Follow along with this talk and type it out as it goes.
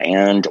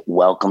and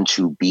welcome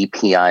to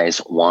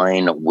BPI's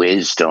Wine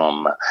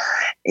Wisdom.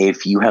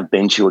 If you have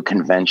been to a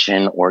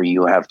convention or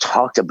you have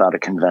talked about a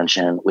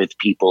convention with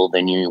people,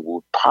 then you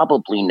will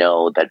probably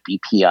know that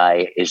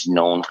BPI is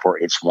known for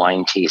its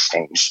wine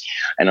tastings.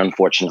 And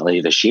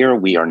unfortunately, this year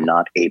we are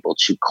not able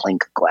to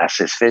clink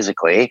glasses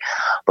physically,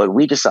 but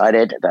we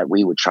decided that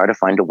we would try to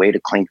find a way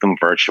to clink them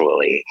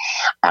virtually.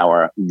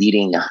 Our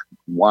leading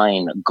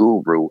wine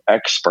guru,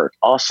 expert,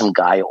 awesome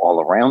guy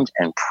all around,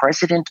 and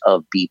president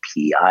of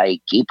BPI,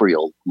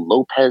 Gabriel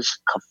Lopez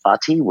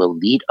Cafati, will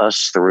lead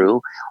us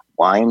through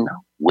wine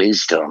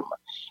wisdom.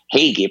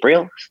 Hey,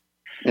 Gabriel.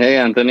 Hey,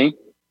 Anthony.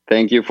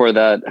 Thank you for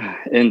that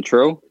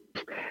intro.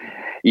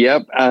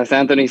 Yep, as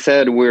Anthony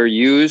said, we're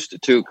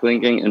used to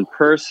clinking in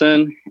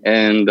person,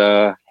 and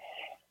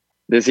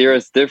this year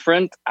is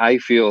different. I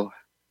feel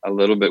a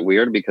little bit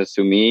weird because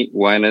to me,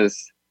 wine is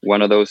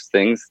one of those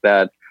things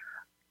that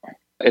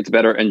it's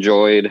better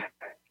enjoyed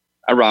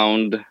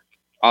around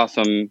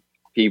awesome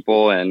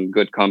people and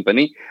good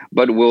company,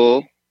 but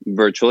we'll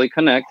virtually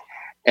connect.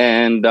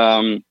 And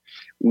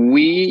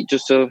we,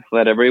 just to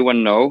let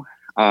everyone know,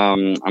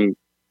 I'm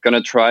going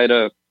to try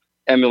to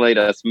emulate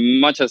as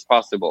much as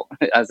possible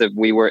as if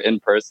we were in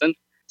person.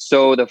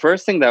 So the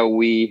first thing that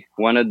we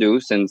want to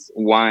do, since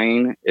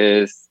wine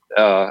is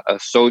a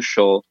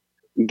social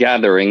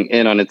gathering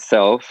in on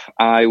itself,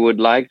 I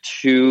would like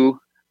to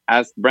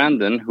ask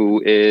Brandon,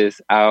 who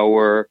is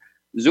our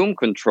Zoom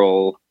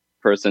control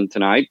person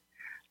tonight,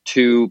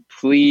 to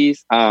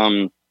please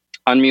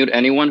unmute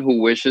anyone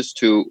who wishes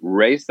to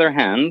raise their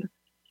hand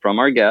from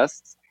our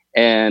guests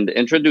and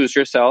introduce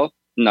yourself,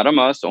 not a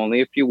must, only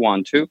if you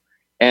want to,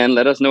 and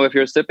let us know if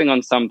you're sipping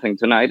on something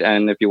tonight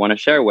and if you want to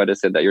share what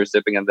is it that you're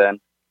sipping. And then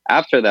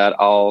after that,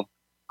 I'll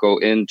go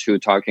into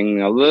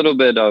talking a little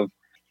bit of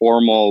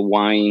formal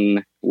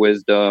wine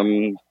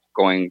wisdom,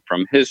 going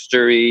from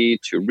history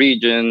to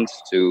regions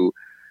to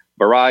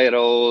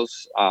varietals,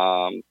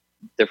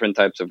 different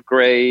types of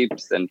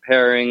grapes and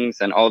pairings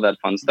and all that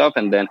fun stuff.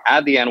 And then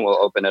at the end,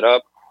 we'll open it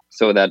up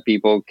so that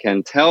people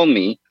can tell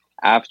me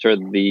after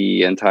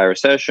the entire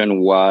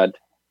session what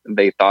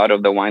they thought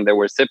of the wine that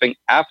we're sipping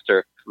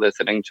after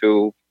listening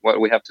to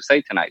what we have to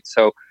say tonight.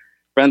 So,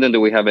 Brendan,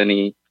 do we have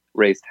any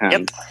raised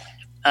hands?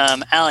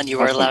 Yep. Alan, you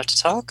are allowed to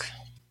talk.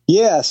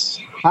 Yes.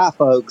 Hi,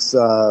 folks.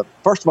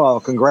 First of all,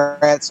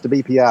 congrats to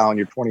BPI on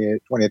your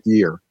 20th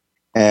year.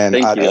 And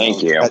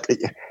Thank you.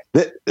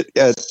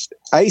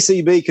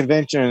 ACB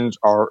conventions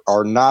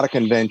are not a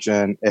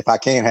convention if I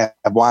can't have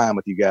wine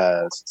with you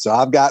guys. So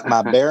I've got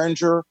my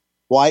Beringer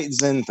White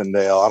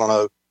Zinfandel. I don't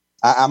know.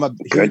 I'm a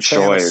huge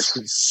fan of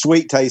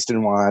sweet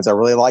tasting wines. I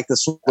really like the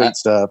sweet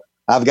stuff.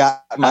 I've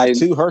got my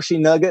 2 Hershey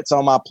Nuggets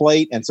on my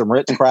plate and some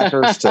Ritz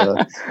crackers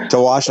to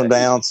wash them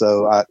down.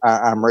 So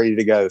I'm ready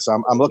to go. So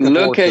I'm looking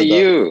forward to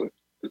you.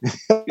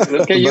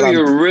 Look at you.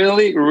 You're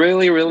really,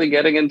 really, really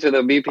getting into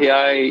the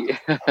BPI.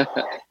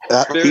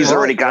 He's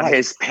already got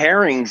his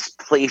pairings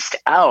placed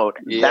out.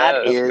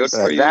 That is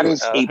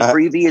a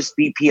previous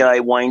BPI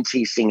wine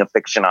tasting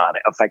aficionado.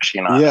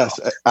 Yes,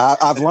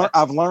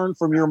 I've learned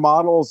from your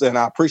models, and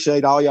I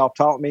appreciate all y'all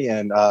taught me.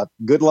 And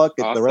good luck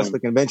at the rest of the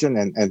convention.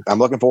 And I'm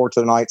looking forward to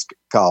tonight's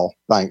call.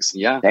 Thanks.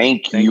 Yeah.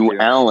 Thank you,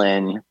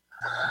 Alan.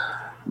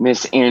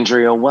 Miss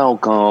Andrea,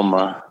 welcome.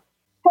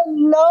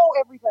 Hello,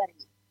 everybody.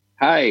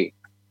 Hi.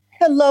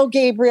 Hello,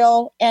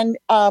 Gabriel. And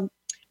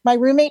my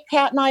roommate,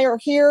 Pat, and I are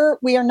here.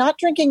 We are not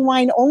drinking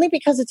wine only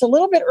because it's a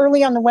little bit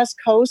early on the West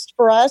Coast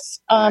for us,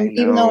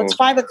 even though it's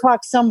 5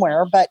 o'clock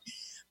somewhere. But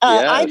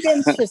yes. I've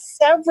been to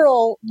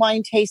several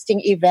wine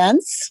tasting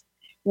events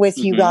with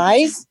you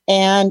guys.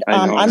 And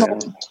I'm a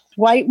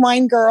white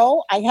wine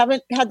girl. I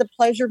haven't had the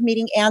pleasure of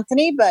meeting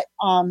Anthony, but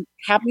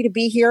happy to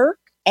be here.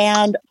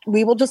 And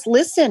we will just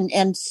listen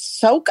and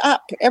soak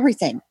up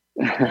everything.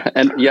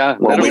 And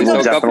we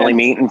will definitely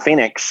meet in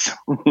Phoenix.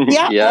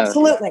 Yeah,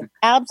 absolutely.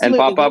 And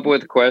pop up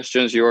with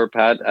questions, you or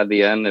Pat, at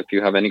the end if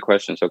you have any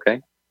questions,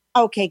 okay?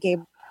 Okay,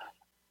 Gabe.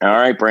 All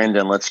right,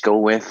 Brandon, let's go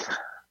with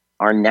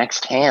our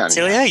next hand.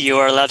 Celia, you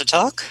are allowed to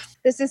talk.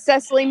 This is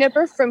Cecily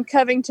Nipper from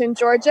Covington,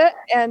 Georgia,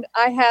 and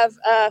I have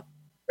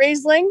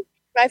Riesling,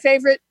 my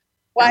favorite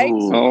white,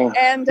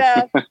 and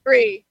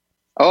Brie.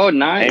 Oh,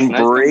 nice. And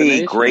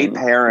Brie, great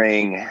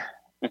pairing.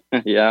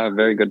 Yeah,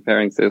 very good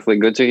pairing, Cecily.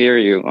 Good to hear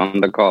you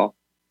on the call.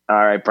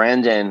 All right,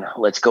 Brandon,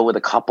 let's go with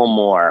a couple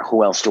more.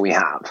 Who else do we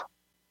have?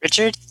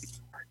 Richard?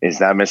 Is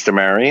that Mr.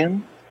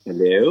 Marion?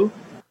 Hello.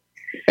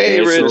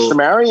 Hey, Rich. Mr.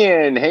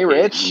 Marion. Hey,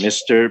 Rich.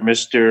 Mr.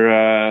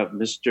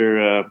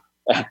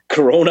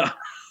 Corona.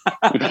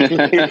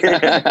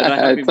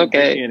 It's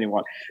okay.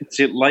 Anyone.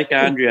 See, like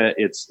Andrea,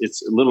 it's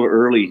a little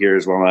early here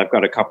as well. I've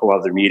got a couple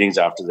other meetings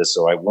after this,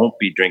 so I won't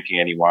be drinking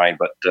any wine.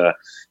 But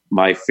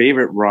my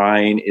favorite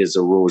wine is a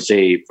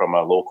rosé from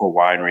a local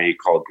winery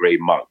called Grey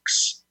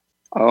Monks.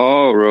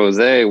 Oh,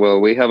 rosé. Well,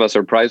 we have a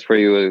surprise for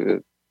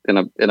you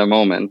in a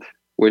moment.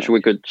 Wish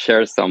we could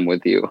share some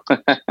with you.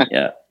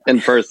 Yeah,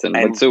 in person,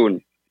 but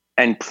soon.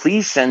 And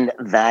please send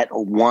that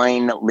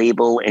wine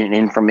label and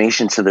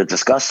information to the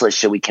Discuss list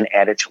so we can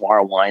add it to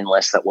our wine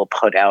list that we'll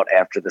put out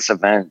after this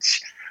event.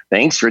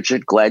 Thanks,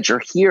 Richard. Glad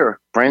you're here.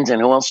 Brendan,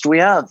 who else do we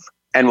have?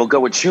 And we'll go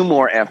with 2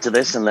 more after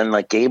this and then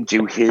let Gabe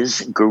do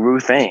his guru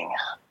thing.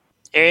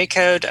 Area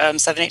code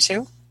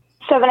 782?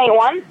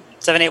 781?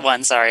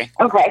 781, sorry.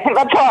 Okay,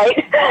 that's all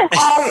right.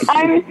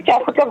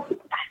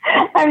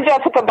 I'm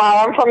Jessica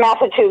Bauer. I'm from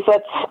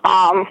Massachusetts.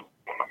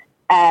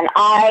 And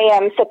I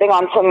am sipping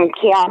on some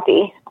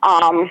Chianti.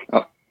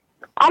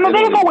 I'm a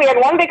bit of a weird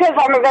one because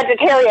I'm a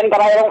vegetarian,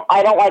 but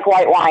I don't like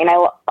white wine.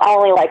 I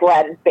only like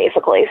red,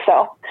 basically.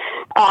 So,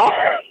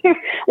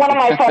 one of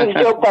my friends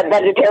joked that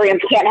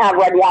vegetarians can't have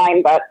red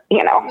wine, but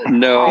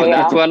No,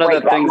 that's one of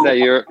the things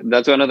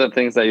that's one of the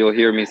things that you'll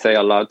hear me say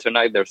a lot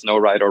tonight. There's no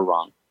right or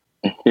wrong.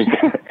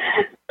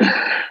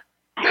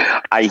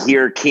 I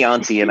hear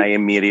Chianti and I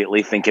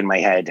immediately think in my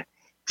head,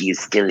 do you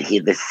still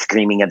hear the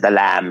screaming of the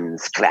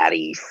lambs,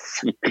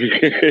 Clarice?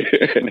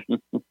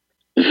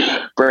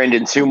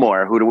 Brandon, 2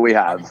 more. Who do we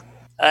have?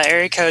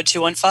 Area code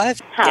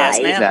 215. Hi.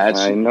 Yes, ma'am.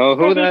 I know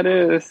who that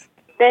is.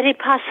 Betty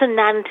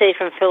Passonante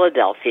from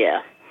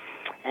Philadelphia.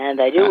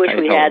 And I do wish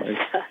we had...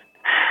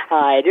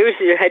 I do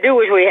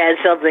wish we had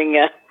something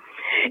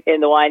in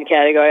the wine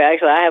category.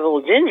 Actually, I have a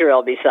little ginger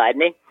ale beside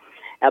me.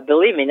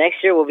 Believe me,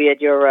 next year we'll be at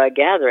your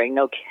gathering.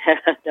 No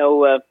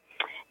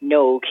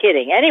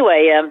kidding.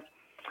 Anyway,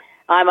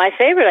 my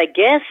favorite, I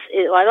guess,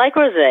 I like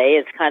rosé.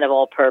 It's kind of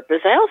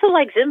all-purpose. I also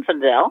like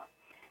Zinfandel.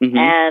 Mm-hmm.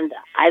 And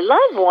I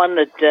love one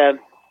that's a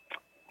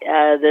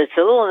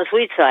little on the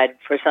sweet side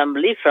for some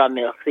Liefra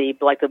milk,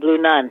 like the Blue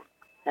Nun,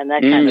 and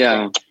that kind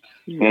of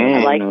thing.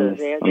 I like those.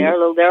 They're a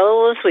little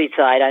on the sweet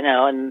side, I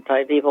know, and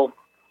people,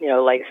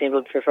 seem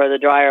to prefer the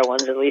drier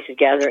ones, at least at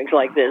gatherings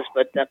like this.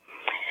 But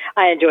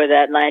I enjoy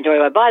that, and I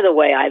enjoy it. By the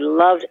way, I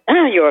loved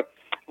your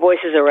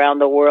Voices Around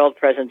the World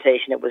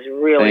presentation. It was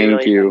really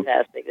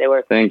fantastic. They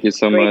were Thank you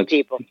so great much.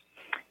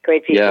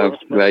 Great people. Yeah,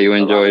 glad you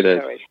enjoyed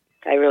it.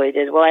 I really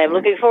did. Well, I am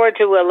looking forward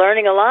to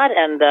learning a lot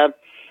and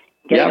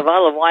getting a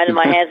bottle of wine in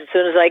my hands as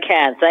soon as I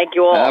can. Thank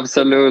you all.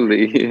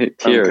 Absolutely.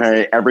 Cheers.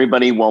 Okay,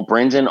 everybody, while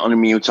Brendan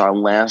unmutes our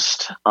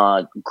last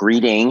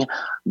greeting,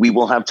 we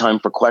will have time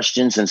for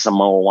questions and some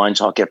more wine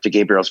talk after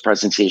Gabriel's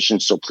presentation,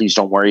 so please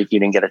don't worry if you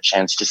didn't get a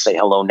chance to say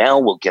hello now.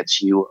 We'll get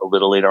to you a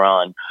little later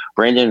on.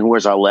 Brendan, who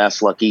is our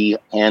last lucky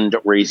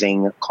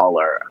hand-raising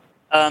caller?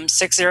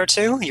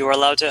 602, you are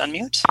allowed to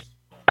unmute.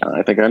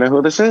 I think I know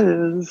who this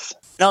is.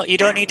 No, you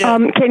don't need to.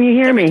 Can you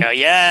hear me?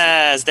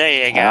 Yes,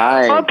 there you go.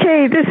 Hi.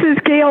 Okay, this is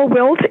Gail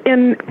Wilt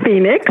in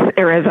Phoenix,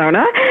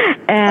 Arizona,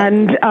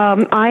 and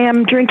I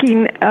am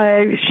drinking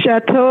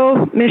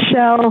Chateau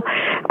Michel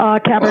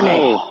Cabernet.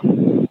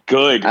 Oh,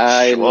 good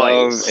I choice.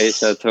 love a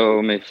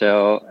Chateau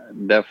Michel,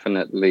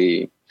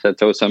 definitely.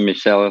 Chateau Saint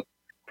Michel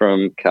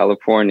from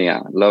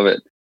California. Love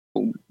it.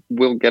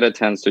 We'll get a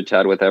chance to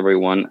chat with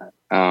everyone,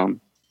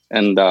 and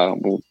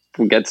we'll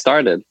get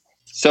started.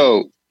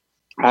 So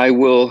I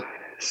will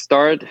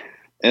start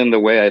in the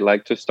way I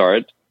like to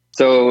start.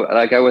 So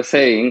like I was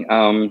saying,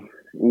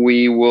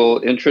 we will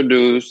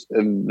introduce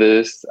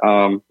this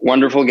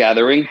wonderful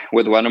gathering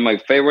with one of my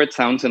favorite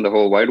sounds in the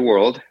whole wide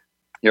world.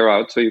 Hear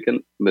out so you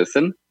can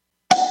listen.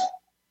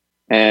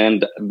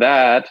 And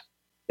that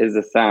is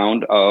the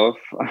sound of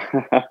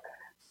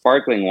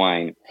sparkling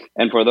wine.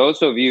 And for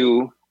those of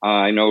you,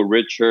 I know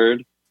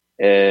Richard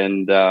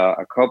and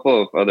a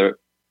couple of other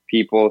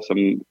people,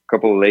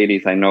 couple of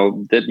ladies I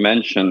know did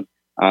mention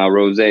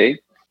rosé.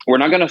 We're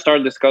not going to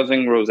start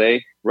discussing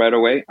rosé right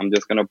away. I'm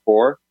just going to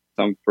pour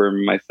some for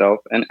myself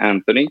and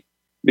Anthony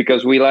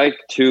because we like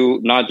to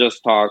not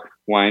just talk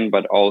wine,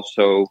 but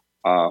also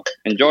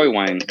enjoy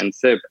wine and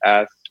sip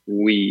as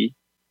we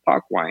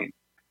talk wine.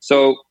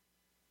 So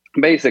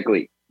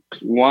basically,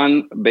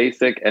 one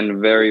basic and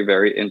very,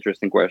 very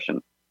interesting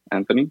question.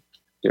 Anthony,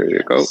 here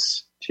you go.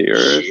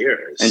 Cheers.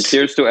 And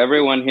cheers to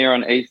everyone here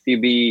on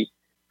ACB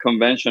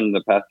Convention,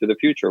 The Path to the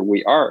Future.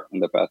 We are in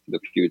the Path to the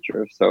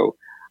Future. So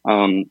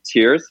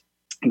cheers.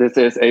 This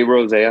is a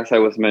rosé, as I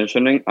was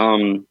mentioning,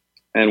 and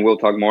we'll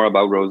talk more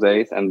about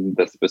rosés and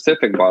the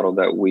specific bottle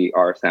that we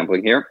are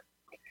sampling here.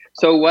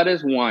 So what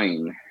is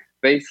wine?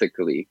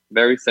 Basically,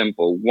 very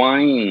simple.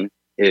 Wine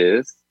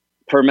is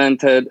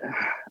fermented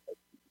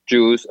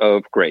juice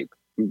of grape.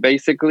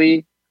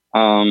 Basically,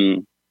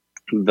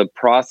 the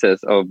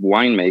process of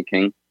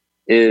winemaking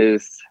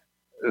is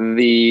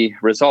the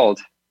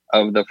result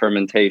of the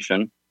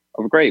fermentation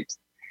of grapes.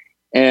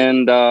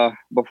 And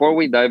before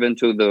we dive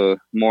into the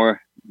more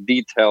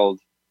detailed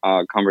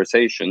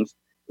conversations,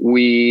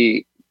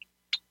 we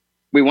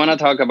want to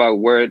talk about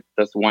where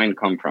does wine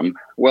come from.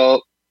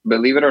 Well,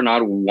 believe it or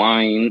not,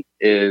 wine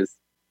is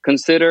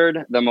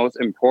considered the most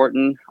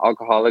important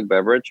alcoholic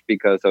beverage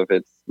because of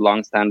its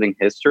long-standing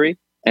history.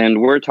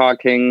 And we're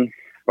talking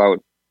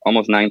about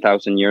almost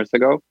 9,000 years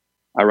ago,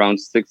 around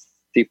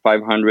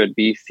 6,500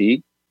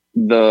 BC.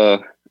 The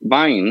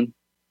vine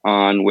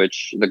on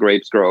which the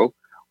grapes grow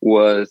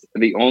was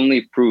the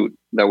only fruit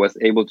that was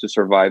able to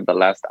survive the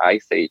last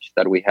ice age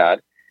that we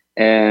had,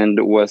 and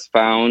was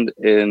found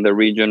in the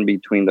region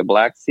between the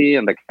Black Sea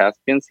and the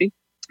Caspian Sea.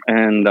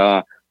 And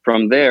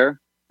from there,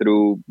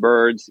 through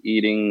birds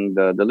eating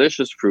the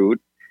delicious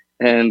fruit,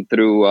 and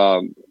through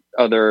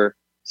other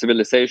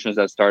civilizations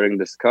that started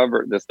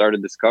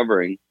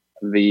discovering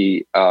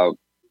the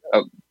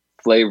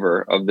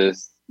flavor of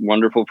this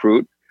wonderful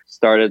fruit,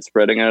 started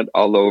spreading it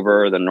all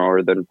over the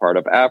northern part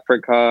of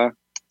Africa,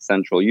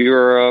 Central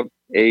Europe,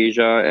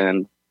 Asia,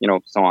 and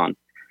so on.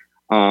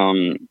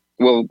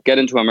 We'll get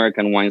into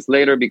American wines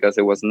later, because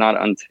it was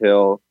not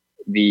until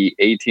the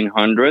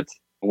 1800s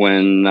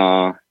when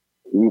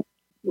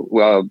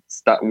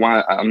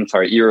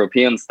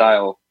European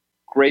style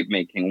grape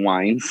making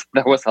wines,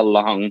 that was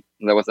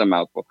a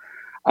mouthful,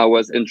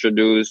 was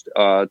introduced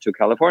to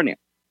California.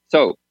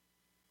 So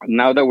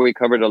now that we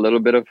covered a little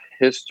bit of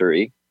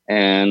history,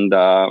 and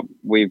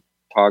we've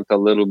talked a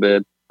little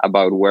bit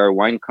about where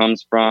wine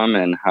comes from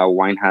and how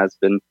wine has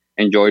been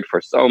enjoyed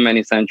for so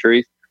many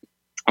centuries,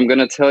 I'm going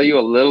to tell you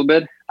a little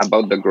bit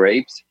about the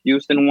grapes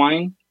used in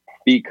wine,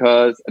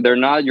 because they're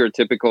not your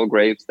typical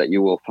grapes that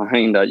you will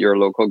find at your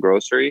local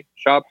grocery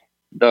shop.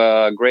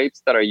 The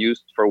grapes that are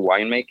used for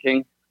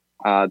winemaking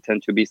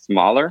tend to be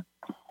smaller,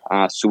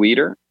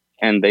 sweeter,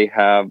 and they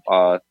have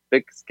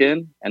thick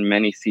skin and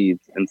many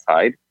seeds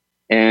inside.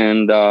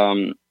 And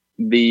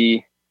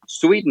the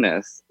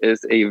sweetness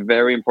is a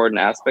very important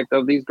aspect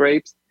of these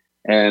grapes.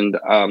 And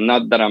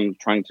not that I'm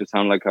trying to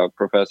sound like a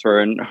professor,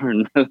 or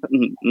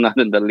not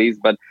in the least,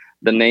 but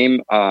the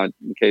name,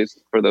 in case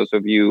for those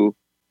of you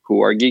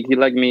who are geeky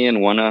like me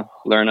and want to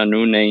learn a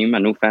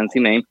new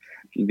fancy name,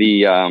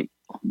 the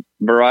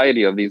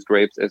variety of these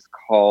grapes is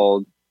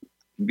called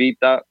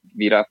Viti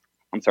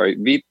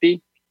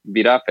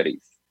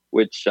viriferis,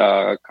 which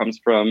comes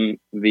from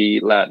the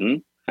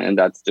Latin, and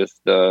that's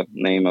just the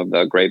name of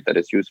the grape that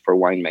is used for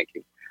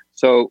winemaking.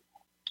 So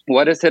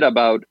what is it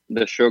about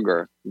the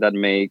sugar that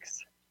makes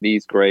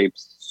these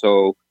grapes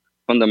so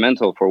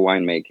fundamental for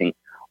winemaking?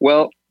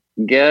 Well,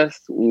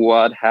 guess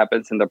what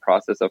happens in the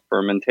process of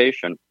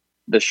fermentation?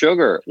 The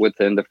sugar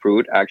within the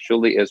fruit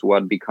actually is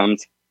what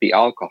becomes the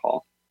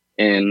alcohol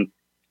in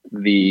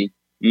the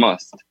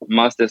must.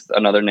 Must is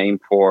another name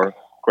for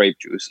grape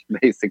juice,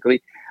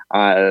 basically.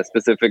 A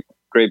specific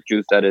grape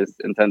juice that is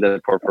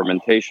intended for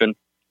fermentation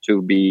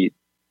to be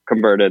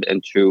converted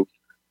into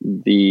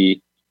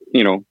the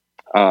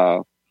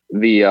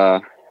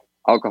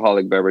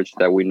alcoholic beverage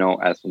that we know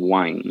as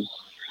wine.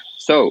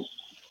 So,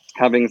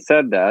 having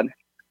said that,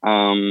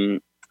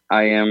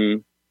 I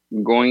am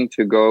going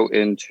to go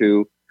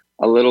into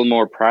a little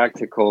more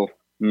practical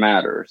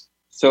matters.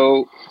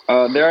 So,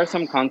 there are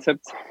some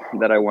concepts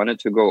that I wanted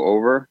to go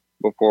over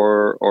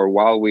before or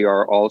while we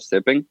are all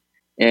sipping.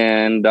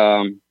 And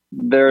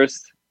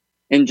there's,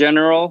 in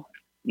general,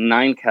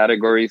 9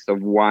 categories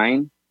of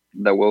wine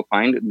that we'll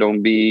find.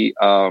 Don't be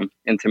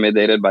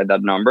intimidated by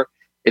that number.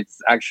 It's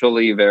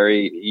actually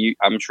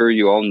I'm sure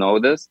you all know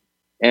this.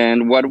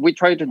 And what we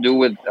try to do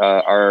with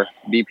our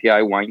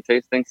BPI wine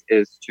tastings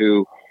is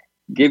to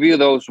give you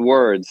those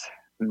words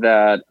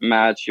that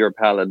match your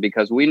palate,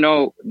 because we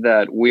know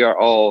that we are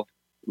all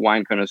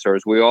wine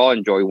connoisseurs. We all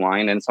enjoy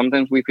wine, and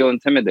sometimes we feel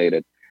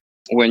intimidated.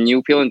 When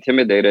you feel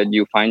intimidated,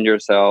 you find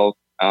yourself,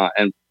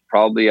 and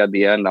probably at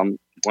the end,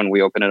 when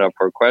we open it up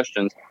for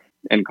questions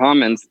and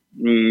comments,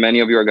 many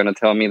of you are going to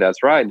tell me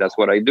that's right. That's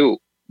what I do.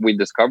 We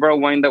discover a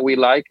wine that we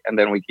like, and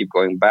then we keep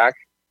going back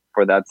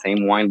for that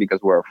same wine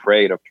because we're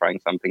afraid of trying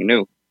something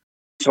new.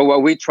 So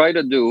what we try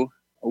to do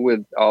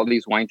with all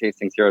these wine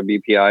tastings here at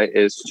BPI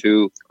is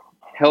to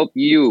help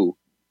you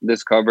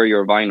discover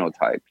your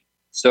vinotype.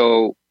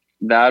 So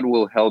that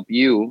will help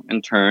you,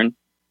 in turn,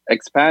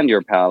 expand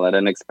your palate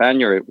and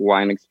expand your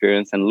wine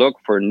experience and look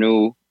for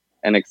new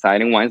and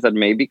exciting wines that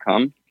may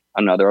become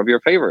another of your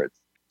favorites.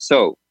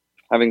 So,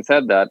 having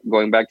said that,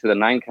 going back to the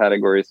 9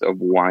 categories of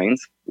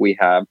wines, we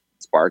have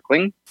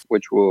sparkling,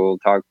 which we'll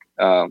talk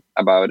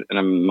about in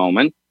a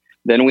moment.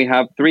 Then we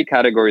have 3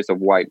 categories of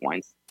white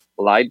wines: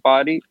 light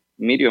body,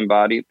 medium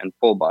body, and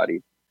full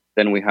body.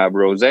 Then we have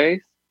rosés.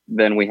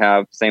 Then we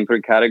have same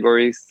 3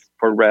 categories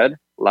for red: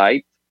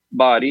 light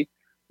body,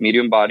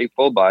 medium body,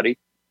 full body.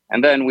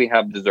 And then we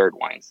have dessert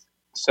wines.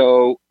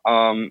 So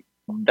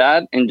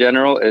that in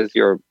general is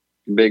your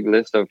big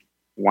list of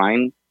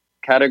wine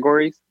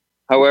categories.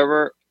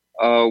 However,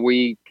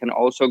 we can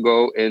also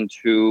go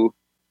into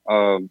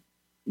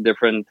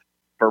different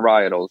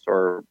varietals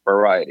or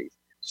varieties.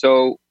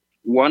 So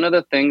one of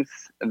the things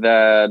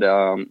that,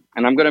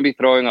 and I'm going to be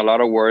throwing a lot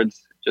of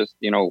words, just,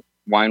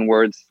 wine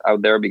words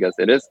out there, because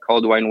it is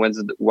called Wine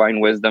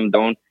Wisdom.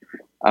 Don't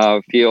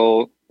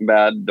feel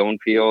bad. Don't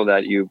feel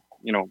that you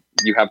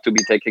have to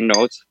be taking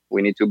notes.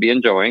 We need to be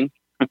enjoying.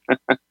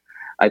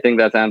 I think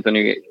that's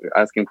Anthony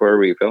asking for a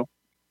refill.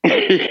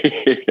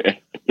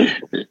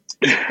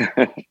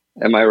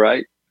 Am I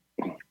right?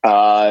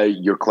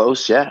 You're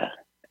close, yeah.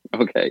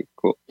 Okay,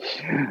 cool.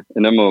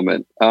 In a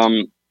moment.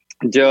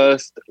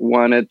 Just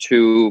wanted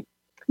to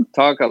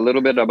talk a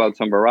little bit about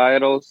some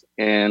varietals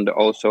and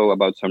also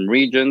about some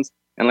regions.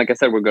 And like I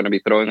said, we're going to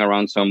be throwing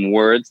around some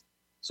words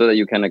so that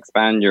you can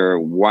expand your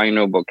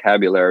wino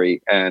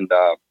vocabulary and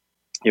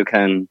you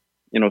can,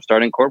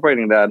 start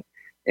incorporating that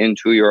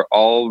into your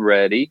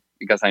already,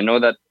 because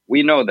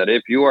we know that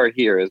if you are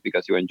here is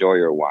because you enjoy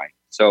your wine.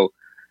 So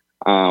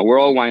We're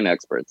all wine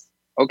experts.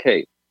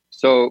 Okay,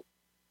 so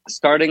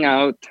starting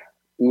out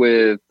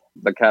with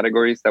the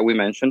categories that we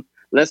mentioned,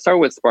 let's start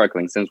with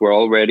sparkling, since we're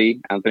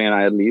already, Anthony and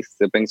I at least,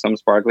 sipping some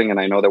sparkling, and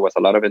I know there was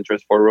a lot of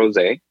interest for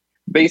rosé.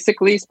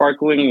 Basically,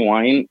 sparkling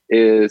wine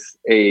is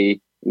a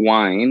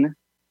wine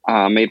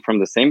made from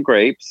the same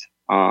grapes,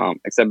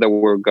 except that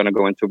we're going to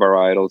go into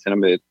varietals in a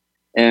bit.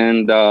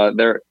 And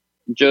they're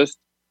just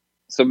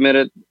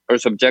subjected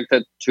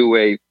to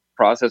a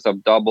process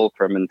of double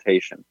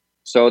fermentation.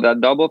 So that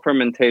double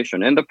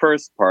fermentation, in the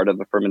first part of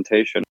the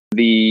fermentation,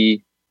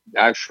 the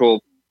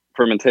actual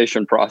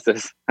fermentation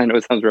process, I know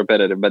it sounds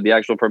repetitive, but the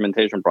actual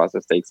fermentation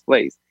process takes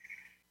place.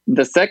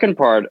 The second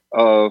part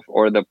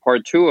or the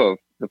part two of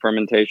the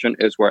fermentation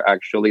is where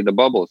actually the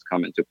bubbles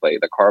come into play,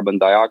 the carbon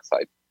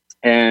dioxide.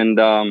 And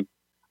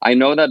I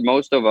know that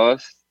most of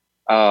us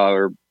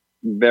are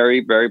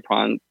very, very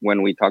prone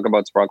when we talk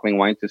about sparkling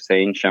wine to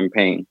saying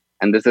champagne.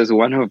 And this is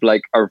one of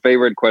like our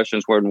favorite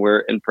questions when we're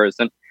in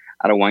person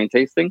at a wine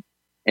tasting.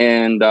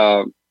 And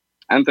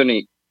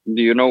Anthony,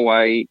 do you know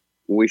why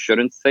we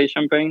shouldn't say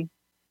champagne?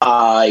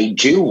 I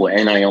do,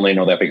 and I only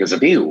know that because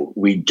of you.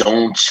 We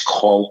don't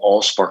call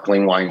all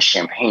sparkling wine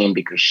champagne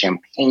because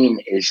champagne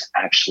is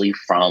actually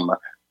from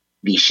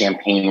the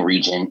Champagne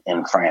region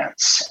in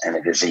France, and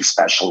it is a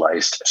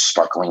specialized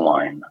sparkling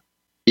wine.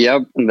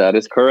 Yep, that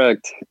is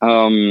correct.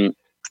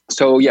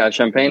 So yeah,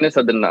 champagne is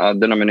a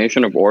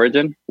denomination of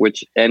origin,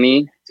 which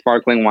any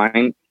sparkling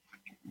wine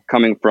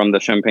coming from the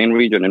Champagne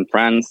region in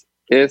France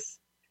is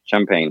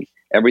champagne.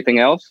 Everything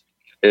else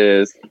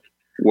is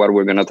what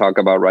we're going to talk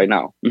about right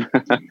now.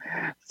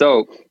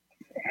 So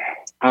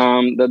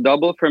the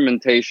double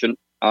fermentation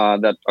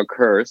that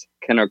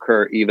can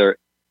occur either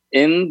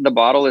in the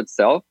bottle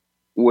itself,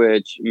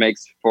 which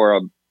makes for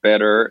a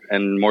better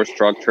and more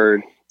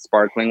structured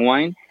sparkling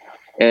wine,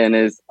 and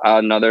is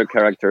another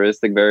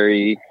characteristic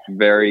very,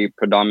 very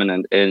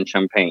predominant in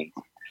champagne.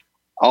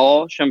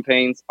 All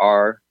champagnes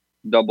are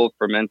double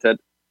fermented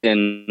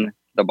in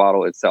the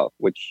bottle itself,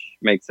 which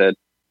makes it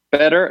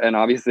better and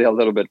obviously a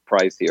little bit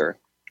pricier.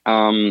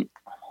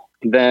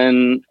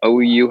 Then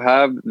you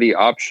have the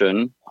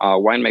option,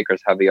 winemakers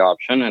have the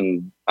option,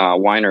 and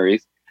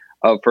wineries,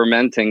 of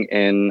fermenting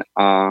in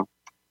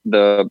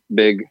the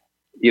big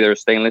either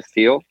stainless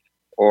steel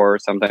or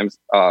sometimes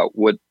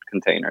wood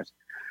containers.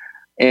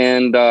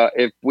 And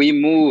if we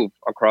move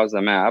across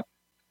the map,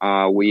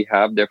 we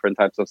have different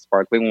types of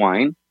sparkling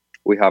wine.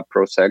 We have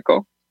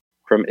Prosecco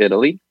from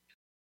Italy.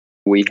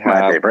 We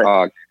have,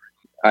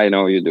 I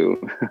know you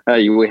do.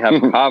 We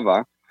have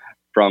Cava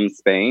from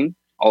Spain,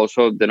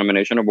 also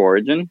denomination of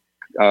origin.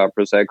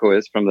 Prosecco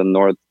is from the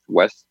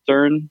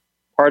northwestern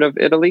part of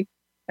Italy,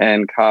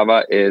 and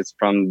Cava is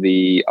from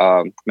the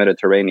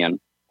Mediterranean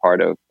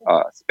part of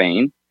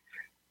Spain.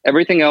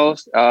 Everything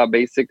else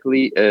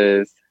basically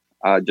is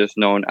just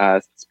known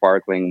as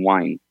sparkling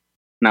wine.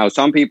 Now,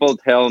 some people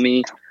tell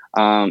me,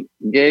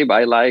 Gabe,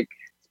 I like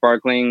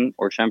sparkling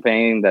or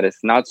champagne that is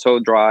not so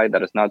dry,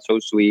 that is not so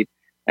sweet.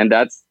 And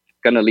that's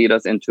going to lead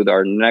us into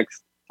our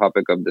next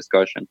topic of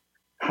discussion.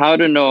 How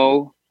to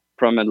know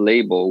from a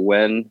label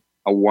when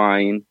a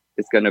wine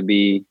is going to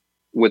be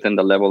within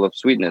the level of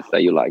sweetness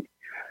that you like.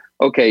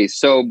 Okay,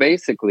 so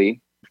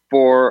basically,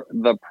 for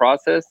the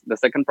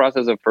second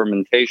process of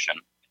fermentation,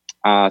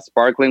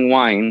 sparkling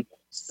wine,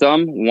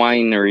 some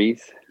wineries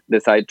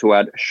decide to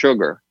add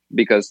sugar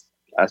because,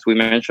 as we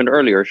mentioned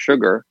earlier,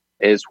 sugar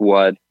is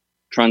what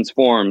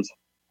transforms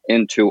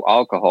into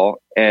alcohol.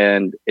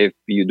 And if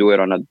you do it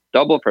on a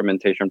double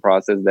fermentation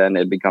process, then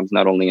it becomes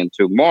not only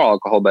into more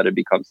alcohol, but it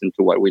becomes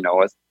into what we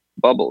know as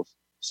bubbles.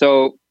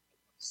 So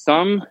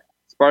some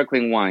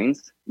sparkling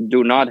wines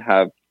do not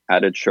have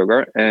added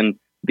sugar, and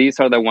these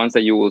are the ones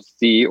that you will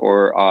see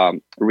or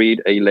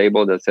read a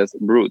label that says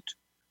Brut.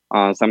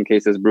 Some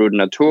cases Brut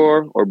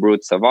Nature or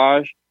Brut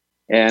Sauvage.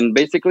 And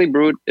basically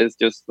Brut is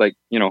just like,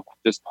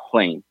 just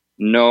plain,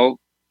 no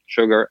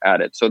sugar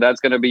added. So that's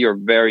going to be your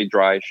very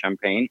dry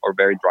champagne or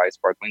very dry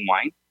sparkling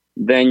wine.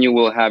 Then you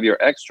will have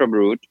your Extra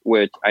Brut,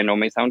 which I know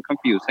may sound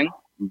confusing,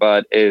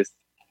 but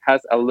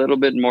has a little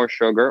bit more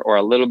sugar or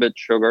a little bit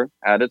sugar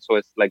added. So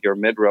it's like your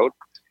mid-road.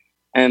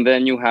 And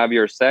then you have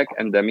your Sec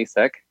and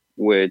Demi-Sec,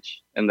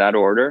 which in that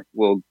order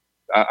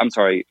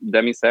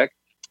Demi-Sec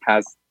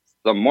has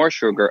some more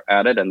sugar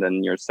added. And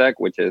then your Sec,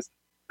 which is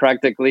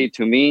practically,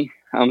 to me,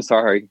 I'm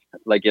sorry,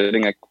 like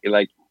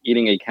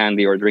eating a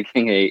candy or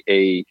drinking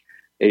a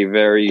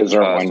very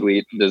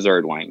sweet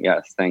dessert wine.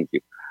 Yes, thank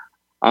you.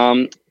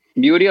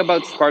 Beauty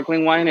about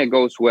sparkling wine, it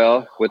goes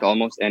well with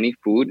almost any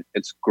food.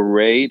 It's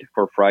great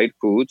for fried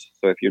foods.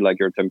 So if you like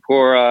your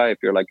tempura, if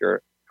you like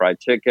your fried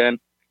chicken,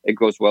 it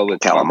goes well with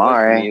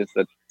calamari.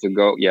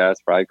 Yes,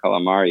 fried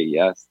calamari.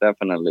 Yes,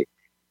 definitely.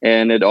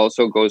 And it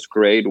also goes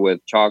great with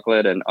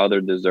chocolate and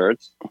other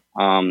desserts.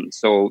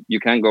 So you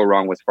can't go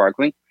wrong with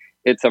sparkling.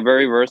 It's a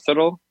very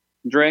versatile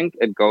drink.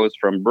 It goes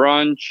from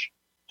brunch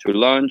to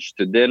lunch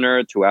to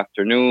dinner to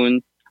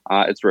afternoon.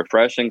 It's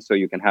refreshing, so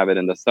you can have it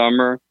in the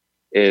summer.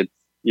 It's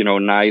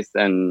nice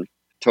and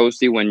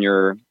toasty when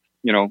you're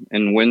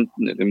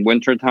in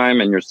winter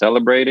time and you're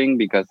celebrating,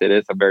 because it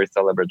is a very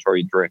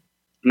celebratory drink.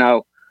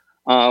 Now,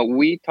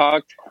 we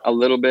talked a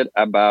little bit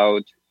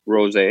about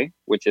rosé,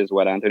 which is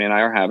what Anthony and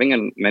I are having,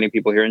 and many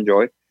people here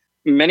enjoy.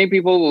 Many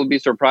people will be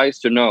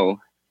surprised to know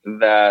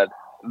that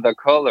the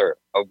color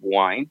of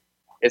wine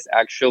is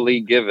actually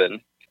given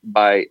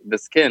by the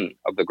skin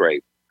of the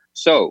grape.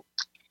 So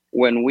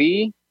when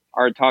we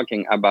are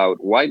talking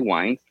about white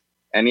wines,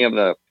 any of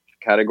the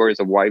categories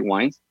of white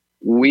wines,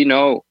 we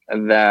know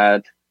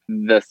that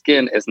the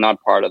skin is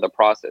not part of the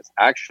process.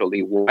 Actually,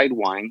 white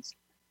wines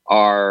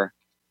are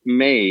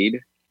made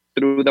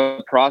through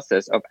the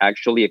process of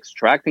actually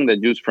extracting the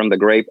juice from the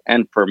grape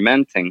and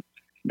fermenting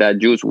that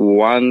juice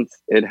once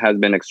it has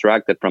been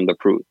extracted from the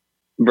fruit,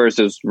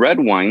 versus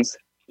red wines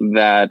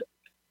that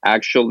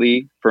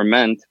actually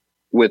ferment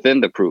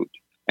within the fruit,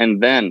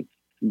 and then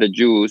the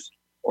juice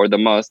or the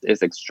must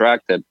is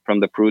extracted from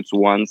the fruits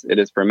once it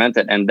is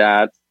fermented, and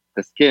that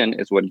the skin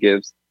is what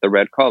gives the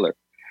red color.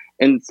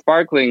 In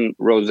sparkling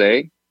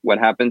rosé, what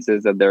happens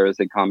is that there is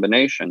a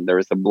combination, there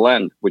is a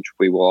blend, which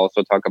we will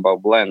also talk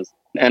about blends.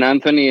 And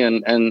Anthony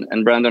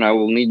and Brandon, I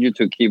will need you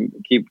to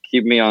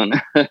keep me on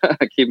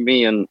keep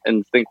me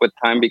in sync with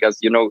time, because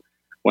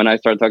when I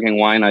start talking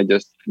wine, I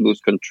just lose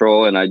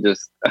control, and I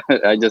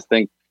just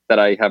think that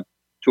I have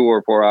 2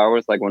 or 4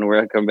 hours, like when we're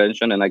at a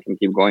convention, and I can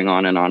keep going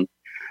on and on.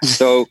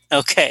 So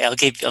okay,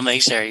 I'll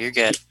make sure you're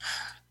good.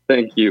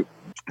 Thank you.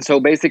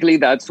 So basically,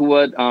 that's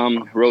what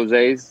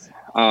rosés.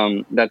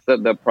 That's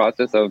the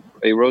process of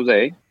a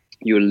rosé.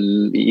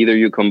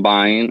 You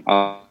combine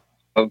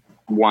of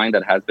wine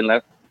that has been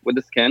left with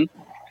the skin,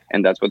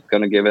 and that's what's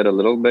going to give it a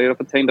little bit of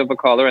a taint of a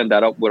color, and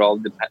that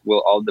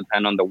will all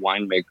depend on the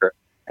winemaker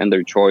and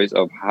their choice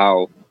of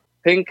how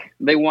pink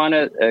they want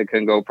it. It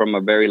can go from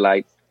a very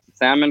light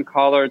salmon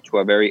color to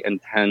a very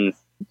intense,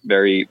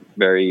 very,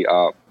 very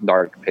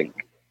dark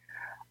pink.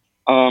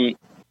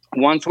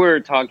 Once we're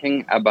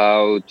talking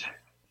about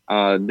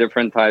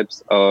different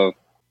types of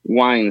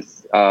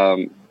wines,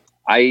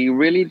 I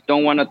really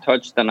don't want to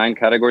touch the 9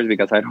 categories,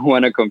 because I don't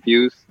want to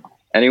confuse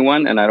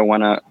anyone, and I don't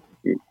want to.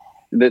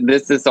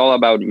 This is all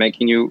about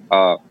making you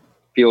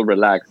feel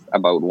relaxed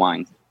about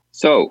wines.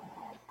 So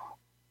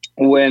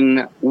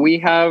when we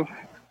have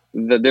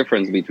the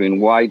difference between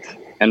white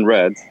and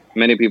reds,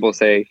 many people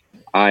say,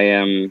 I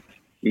am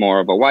more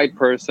of a white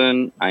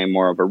person, I am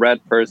more of a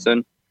red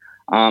person.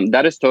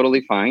 That is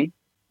totally fine.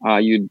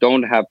 You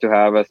don't have to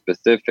have a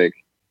specific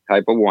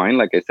type of wine.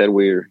 Like I said,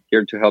 we're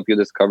here to help you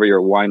discover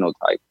your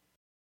winotype.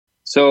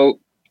 So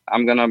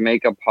I'm going to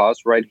make a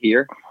pause right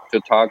here to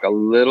talk a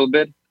little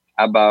bit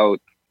about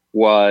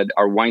what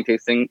our wine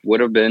tasting would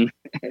have been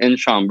in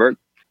Schaumburg,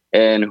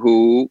 and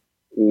who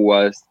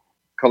was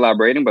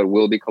collaborating, but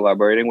will be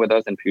collaborating with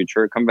us in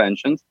future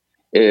conventions,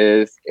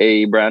 is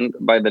a brand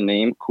by the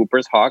name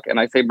Cooper's Hawk. And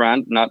I say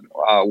brand, not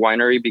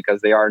winery,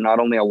 because they are not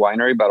only a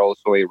winery, but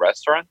also a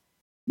restaurant.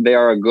 They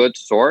are a good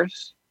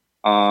source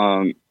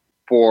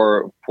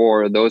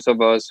for those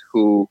of us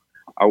who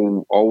are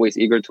always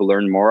eager to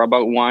learn more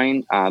about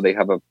wine. They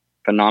have a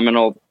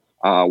phenomenal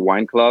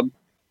wine club,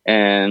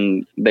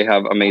 and they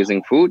have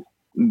amazing food.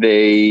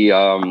 They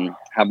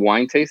have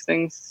wine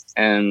tastings,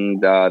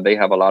 and they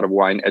have a lot of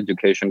wine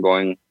education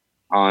going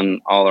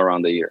on all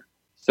around the year.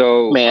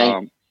 So,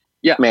 may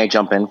I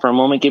jump in for a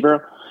moment,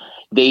 Gabriel?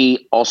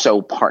 They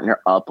also partner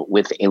up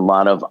with a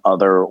lot of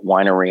other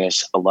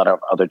wineries, a lot of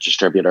other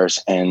distributors.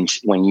 And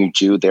when you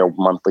do their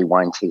monthly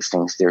wine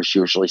tastings, there's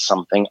usually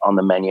something on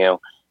the menu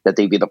that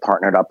they've either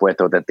partnered up with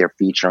or that they're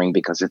featuring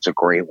because it's a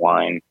great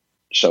wine.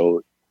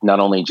 So not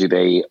only do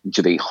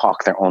they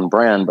hawk their own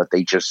brand, but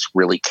they just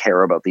really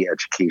care about the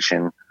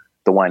education,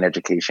 the wine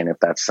education, if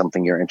that's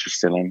something you're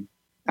interested in.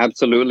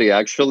 Absolutely.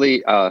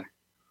 Actually, I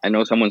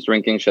know someone's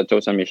drinking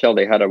Chateau Saint Michelle.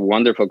 They had a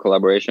wonderful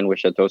collaboration with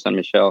Chateau Saint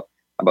Michelle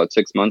about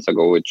 6 months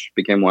ago, which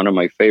became one of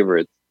my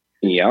favorites.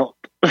 Yeah.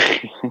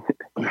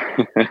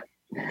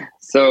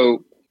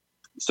 So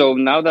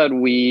now that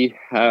we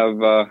have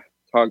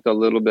talked a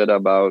little bit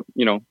about,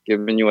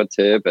 giving you a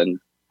tip, and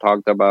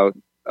talked about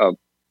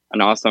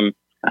an awesome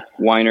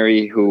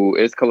winery who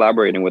is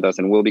collaborating with us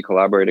and will be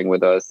collaborating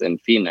with us in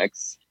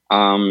Phoenix,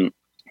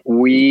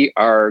 we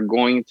are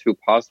going to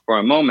pause for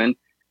a moment.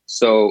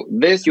 So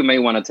this, you may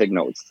want to take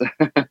notes.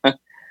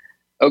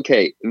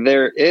 Okay,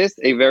 there is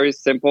a very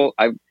simple,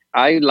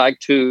 I like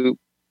to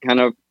kind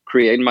of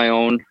create my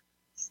own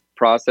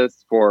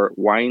process for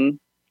wine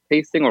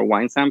tasting or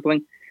wine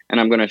sampling,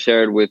 and I'm going to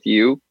share it with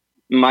you.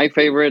 My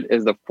favorite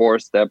is the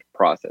 4-step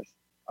process.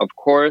 Of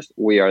course,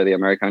 we are the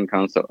American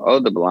Council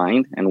of the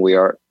Blind, and we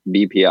are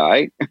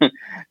BPI.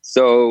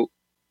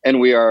 And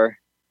we are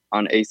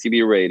on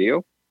ACB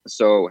Radio.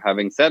 So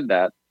having said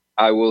that,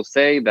 I will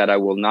say that I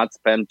will not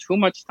spend too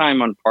much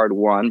time on part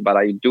 1, but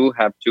I do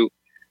have to,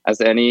 as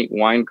any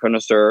wine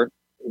connoisseur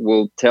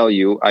will tell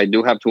you, I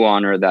do have to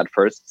honor that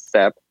first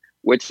step,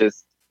 which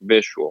is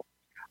visual.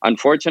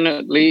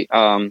 Unfortunately,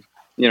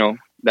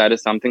 that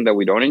is something that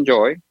we don't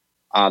enjoy,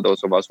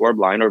 those of us who are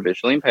blind or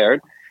visually impaired.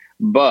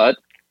 But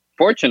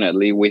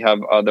fortunately, we have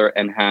other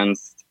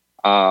enhanced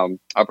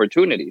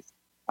opportunities.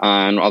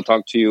 And I'll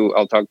talk to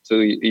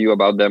you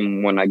about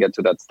them when I get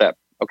to that step.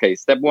 Okay,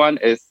 step 1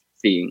 is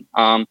seeing.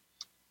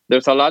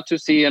 There's a lot to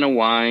see in a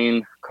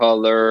wine: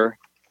 color,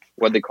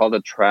 what they call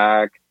the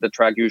track. The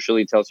track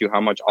usually tells you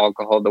how much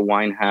alcohol the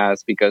wine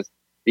has, because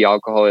the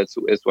alcohol is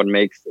what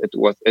makes it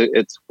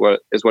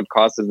what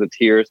causes the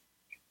tears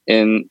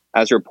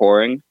as you're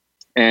pouring.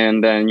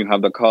 And then you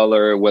have the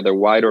color, whether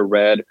white or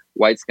red.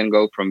 Whites can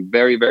go from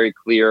very, very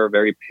clear,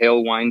 very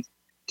pale wines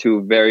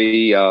to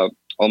very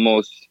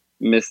almost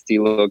misty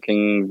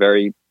looking,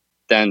 very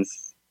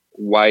dense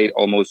white,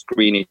 almost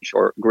greenish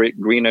or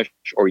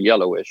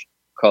yellowish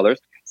colors.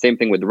 Same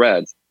thing with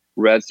reds.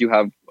 Reds, you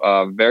have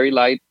very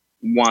light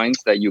wines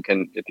that you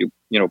can, if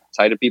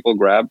sighted people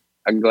grab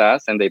a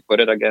glass and they put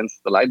it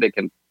against the light, they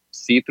can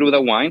see through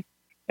the wine.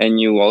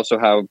 And you also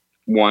have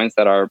wines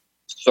that are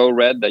so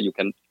red that you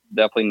can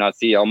definitely not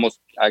see, almost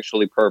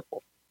actually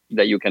purple,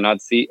 that you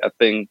cannot see a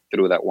thing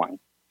through that wine.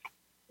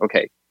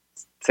 Okay,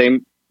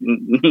 same,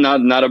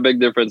 not a big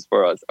difference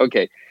for us.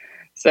 Okay,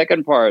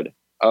 second part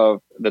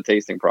of the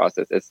tasting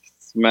process is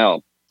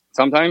smell.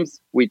 Sometimes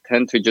we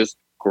tend to just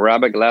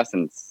grab a glass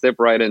and sip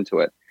right into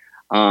it.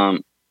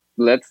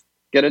 Let's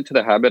get into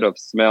the habit of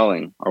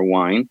smelling our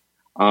wine,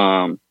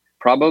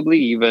 probably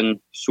even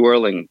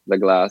swirling the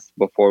glass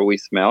before we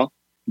smell,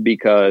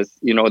 because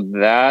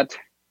that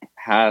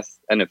has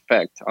an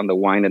effect on the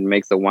wine. It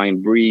makes the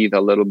wine breathe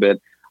a little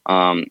bit,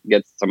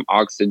 get some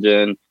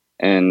oxygen,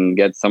 and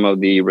get some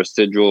of the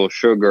residual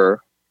sugar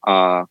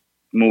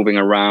moving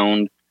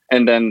around.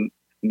 And then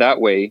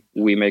that way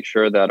we make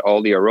sure that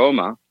all the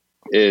aroma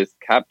is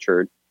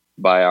captured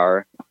by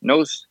our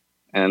nose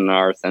and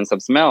our sense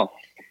of smell.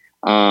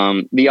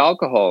 The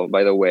alcohol,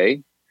 by the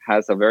way,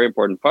 has a very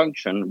important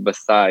function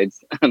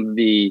besides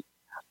the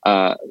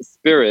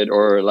spirit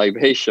or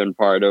libation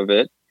part of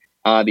it.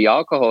 The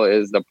alcohol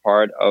is the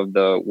part of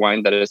the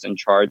wine that is in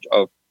charge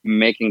of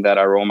making that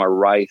aroma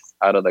rise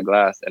out of the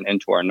glass and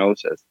into our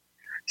noses.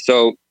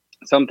 So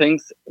some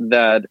things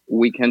that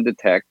we can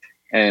detect,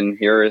 and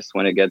here is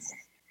when it gets,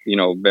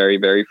 very,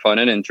 very fun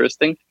and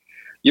interesting.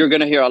 You're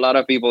going to hear a lot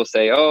of people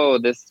say, oh,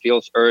 this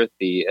feels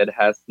earthy. It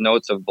has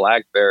notes of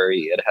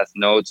blackberry. It has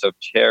notes of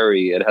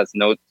cherry. It has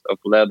notes of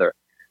leather.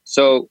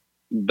 So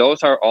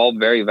those are all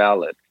very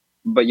valid.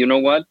 But you know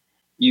what?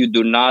 You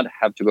do not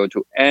have to go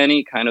to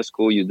any kind of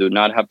school. You do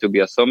not have to be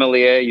a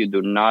sommelier. You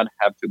do not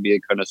have to be a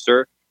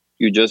connoisseur.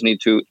 You just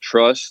need to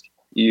trust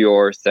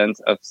your sense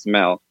of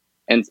smell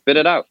and spit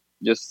it out.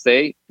 Just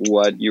say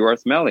what you are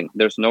smelling.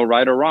 There's no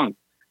right or wrong.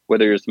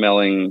 Whether you're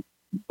smelling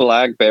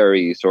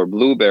blackberries or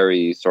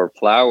blueberries or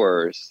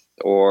flowers,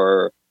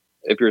 or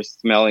if you're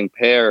smelling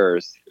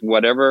pears,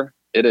 whatever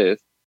it is.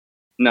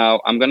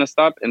 Now, I'm going to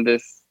stop in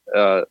this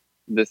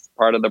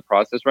part of the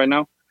process right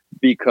now,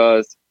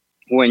 because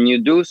when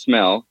you do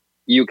smell,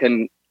 you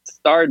can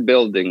start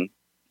building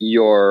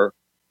the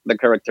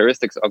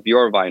characteristics of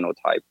your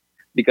phenotype.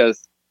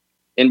 Because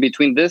in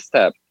between this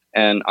step,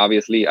 and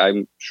obviously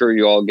I'm sure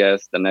you all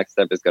guessed the next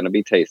step is going to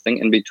be tasting.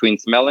 In between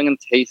smelling and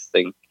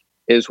tasting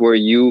is where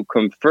you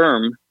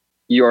confirm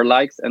your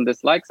likes and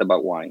dislikes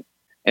about wine.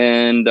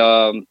 And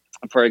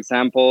for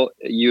example,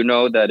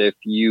 that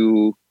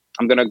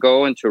I'm going to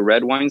go into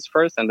red wines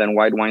first and then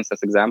white wines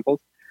as examples.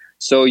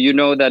 So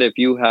that if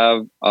you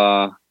have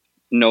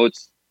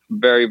notes,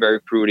 very, very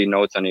fruity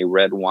notes on a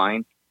red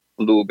wine,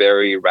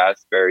 blueberry,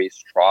 raspberry,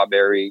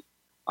 strawberry,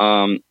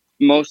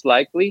 most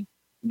likely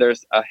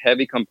there's a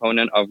heavy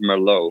component of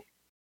Merlot.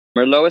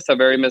 Merlot is a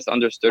very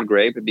misunderstood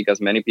grape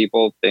because many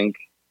people think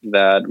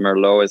that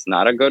Merlot is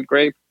not a good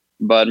grape,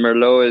 but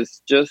Merlot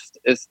is just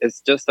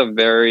a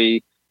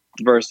very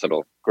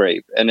versatile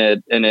grape, and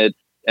it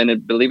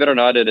believe it or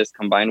not, it is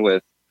combined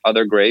with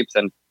other grapes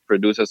and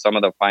produces some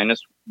of the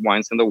finest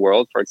wines in the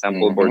world. For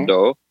example,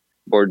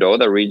 Bordeaux,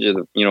 the region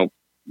of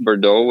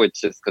Bordeaux,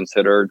 which is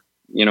considered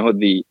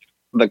the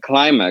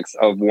climax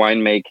of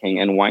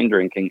winemaking and wine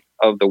drinking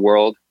of the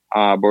world.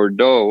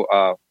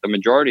 Bordeaux, the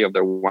majority of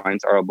their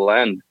wines are a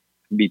blend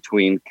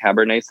between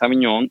Cabernet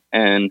Sauvignon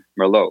and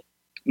Merlot.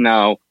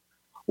 Now,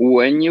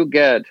 when you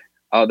get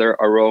other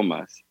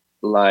aromas,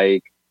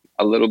 like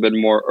a little bit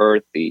more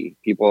earthy,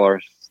 people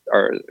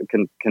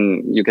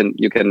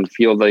you can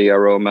feel the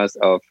aromas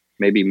of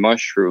maybe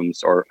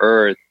mushrooms or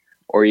earth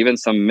or even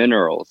some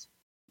minerals.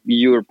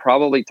 You're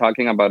probably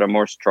talking about a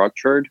more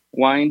structured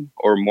wine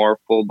or more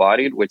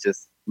full-bodied, which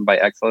is by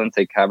excellence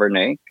a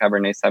Cabernet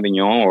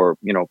Sauvignon, or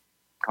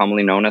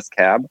commonly known as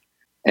Cab.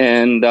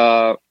 And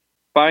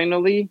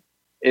finally,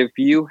 if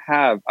you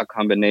have a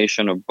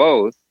combination of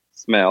both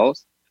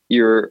smells,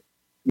 you're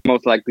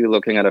most likely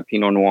looking at a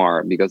Pinot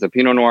Noir, because a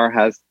Pinot Noir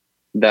has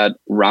that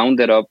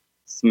rounded up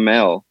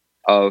smell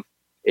of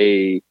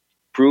a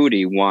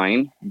fruity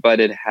wine, but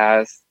it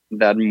has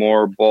that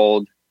more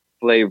bold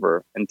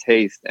flavor and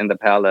taste in the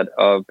palate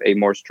of a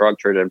more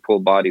structured and full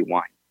body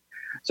wine.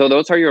 So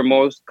those are your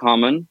most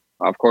common.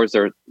 Of course,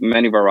 there are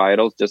many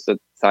varietals. Just a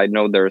side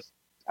note, there's,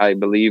 I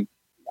believe,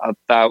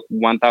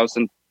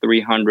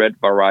 1,300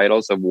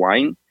 varietals of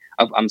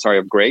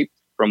grape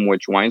from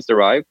which wines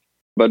derive.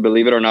 But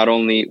believe it or not,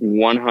 only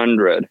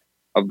 100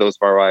 of those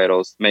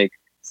varietals make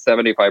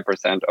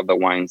 75% of the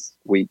wines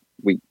we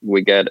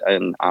get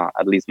in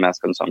at least mass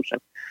consumption.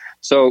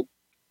 So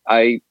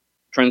I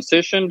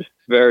transitioned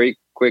very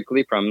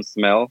quickly from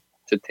smell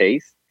to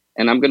taste,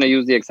 and I'm going to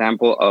use the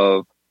example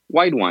of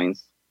white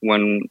wines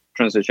when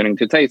transitioning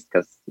to taste,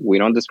 because we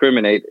don't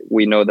discriminate.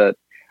 We know that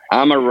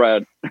I'm a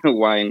red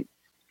wine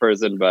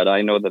person, but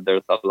I know that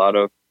there's a lot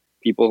of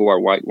people who are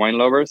white wine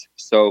lovers.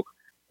 So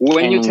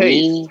when you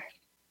taste,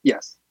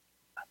 yes.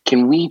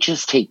 Can we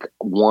just take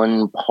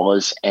one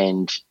pause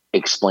and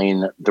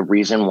explain the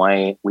reason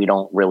why we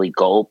don't really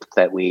gulp,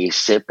 that we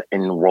sip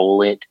and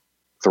roll it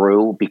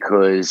through?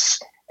 Because,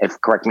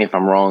 correct me if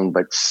I'm wrong,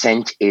 but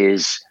scent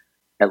is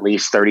at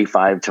least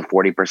 35 to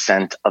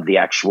 40% of the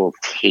actual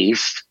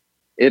taste.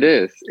 It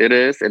is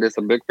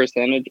a big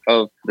percentage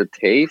of the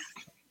taste,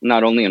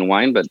 not only in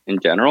wine, but in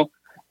general.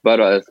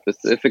 But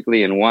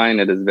specifically in wine,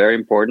 it is very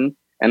important.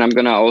 And I'm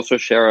going to also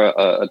share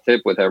a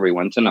tip with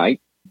everyone tonight.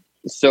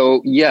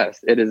 So yes,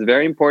 it is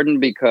very important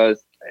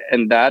because,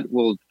 and that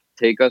will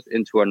take us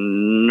into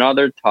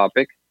another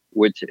topic,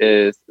 which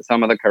is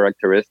some of the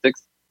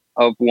characteristics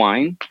of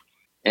wine.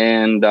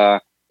 And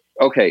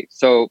okay,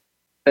 so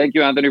thank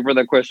you, Anthony, for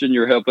the question.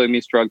 You're helping me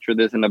structure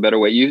this in a better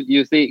way.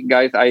 You see,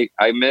 guys, I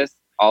miss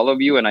all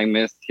of you, and I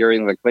miss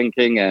hearing the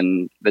clinking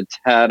and the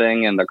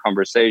chatting and the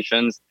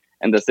conversations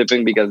and the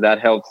sipping, because that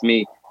helps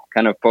me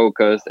kind of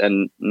focus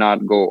and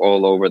not go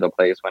all over the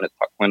place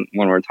when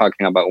we're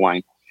talking about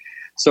wine.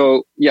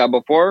 So yeah,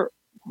 before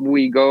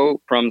we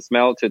go from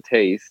smell to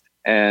taste,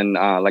 and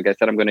like I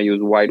said, I'm going to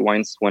use white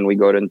wines when we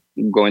go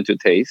into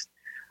taste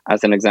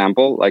as an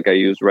example, like I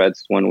used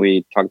reds when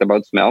we talked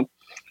about smell.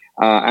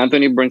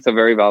 Anthony brings a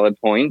very valid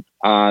point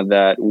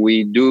that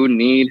we do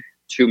need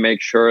to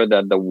make sure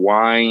that the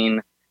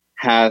wine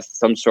has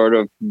some sort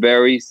of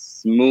very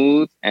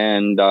smooth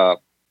and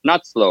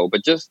not slow,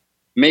 but just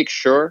make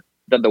sure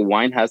that the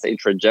wine has a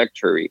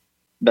trajectory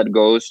that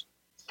goes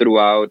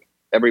throughout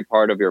every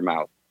part of your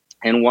mouth.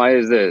 And why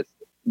is this?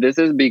 This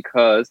is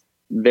because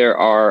there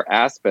are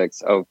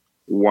aspects of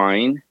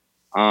wine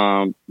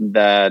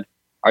that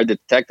are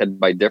detected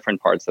by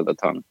different parts of the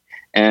tongue.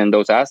 And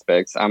those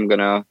aspects, I'm going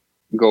to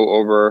go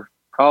over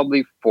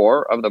probably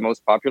 4 of the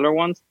most popular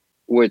ones,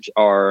 which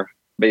are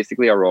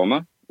basically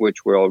aroma,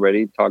 which we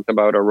already talked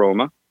about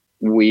aroma.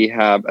 We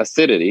have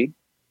acidity.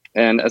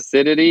 And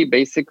acidity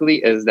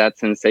basically is that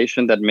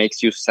sensation that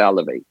makes you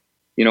salivate.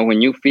 You know,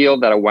 when you feel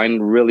that a wine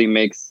really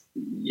makes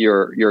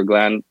your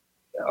gland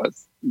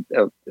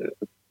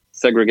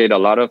segregate a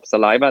lot of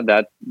saliva,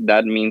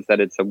 that means that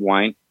it's a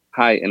wine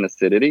high in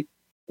acidity.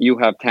 You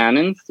have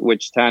tannins,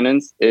 which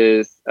tannins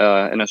is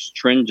an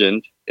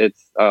astringent.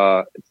 It's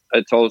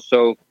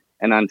also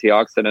an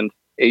antioxidant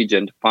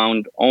agent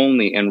found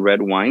only in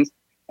red wines,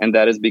 and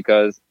that is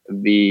because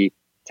the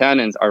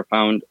tannins are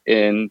found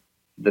in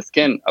the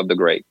skin of the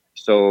grape.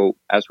 So,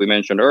 as we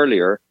mentioned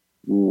earlier,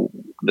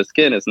 the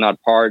skin is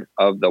not part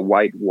of the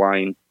white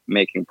wine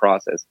making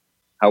process.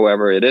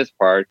 However, it is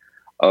part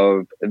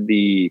of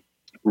the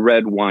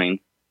red wine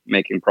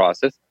making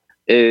process.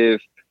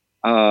 If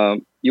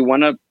you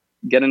want to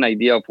get an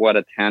idea of what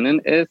a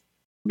tannin is,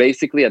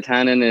 basically a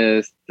tannin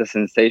is the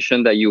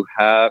sensation that you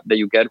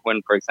get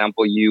when, for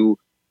example, you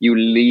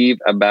leave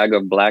a bag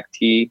of black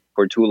tea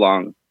for too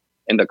long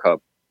in the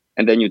cup,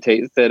 and then you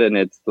taste it, and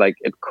it's like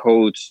it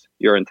coats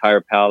your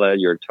entire palate,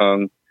 your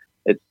tongue.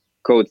 It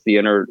coats the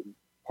inner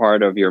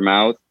part of your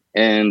mouth,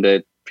 and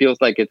it feels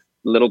like it's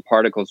little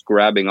particles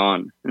grabbing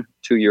on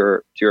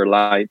to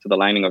the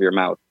lining of your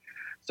mouth.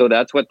 So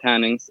that's what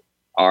tannins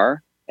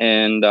are,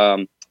 and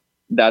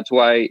that's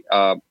why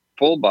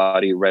full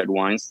body red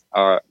wines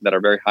that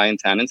are very high in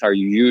tannins are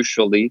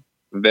usually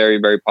very,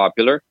 very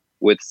popular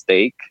with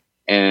steak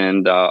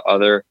and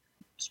other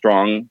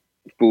strong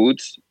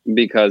foods,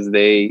 because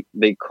they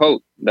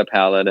coat the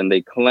palate and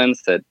they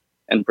cleanse it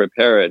and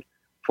prepare it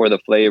for the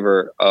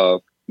flavor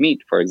of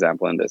meat, for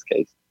example, in this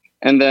case.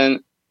 And then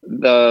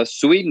the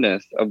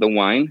sweetness of the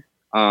wine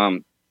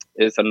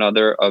is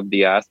another of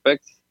the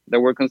aspects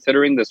that we're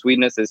considering. The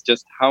sweetness is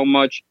just how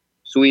much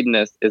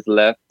sweetness is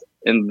left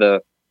in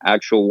the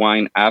actual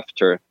wine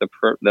after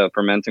the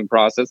fermenting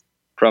process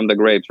from the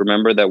grapes.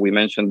 Remember that we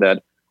mentioned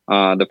that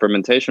the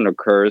fermentation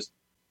occurs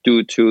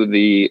due to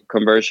the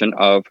conversion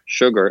of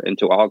sugar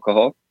into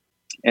alcohol.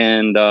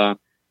 And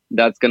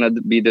that's going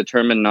to be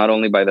determined not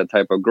only by the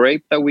type of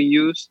grape that we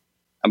use,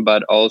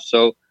 but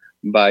also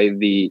by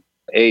the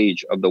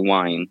age of the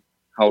wine,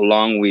 how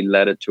long we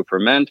let it to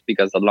ferment,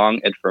 because the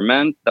longer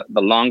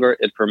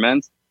it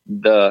ferments,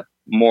 the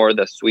more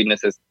the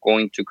sweetness is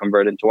going to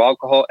convert into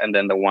alcohol, and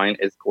then the wine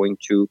is going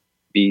to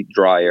be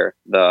drier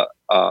the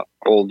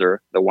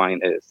older the wine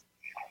is.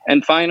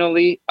 And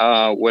finally,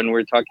 when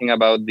we're talking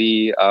about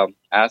the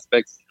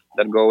aspects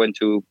that go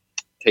into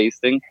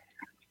tasting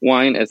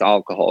wine, is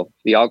alcohol.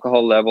 The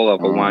alcohol level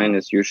of a wine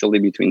is usually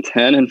between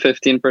 10 and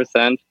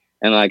 15%.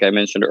 And like I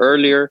mentioned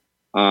earlier,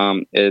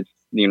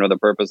 the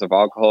purpose of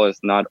alcohol is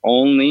not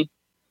only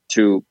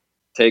to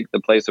take the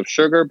place of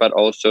sugar, but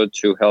also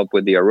to help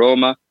with the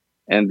aroma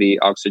and the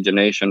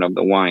oxygenation of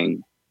the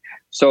wine.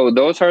 So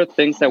those are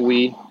things that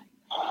we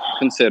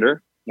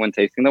consider when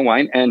tasting the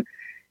wine. And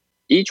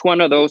each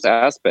one of those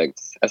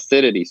aspects,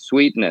 acidity,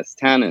 sweetness,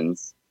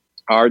 tannins,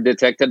 are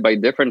detected by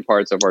different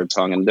parts of our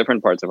tongue and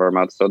different parts of our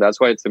mouth. So that's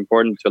why it's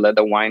important to let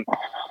the wine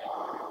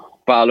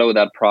follow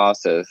that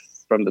process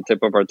from the tip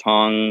of our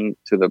tongue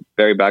to the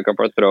very back of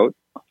our throat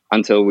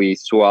until we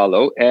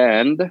swallow.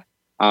 And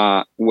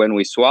when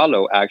we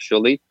swallow,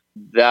 actually,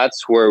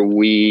 that's where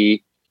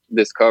we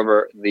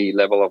discover the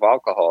level of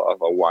alcohol of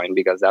a wine,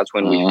 because that's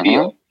when we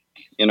feel,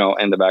 in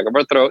the back of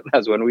our throat.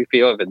 That's when we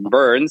feel if it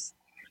burns,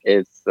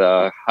 it's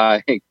a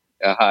high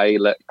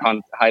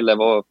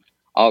level of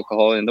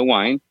alcohol in the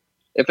wine.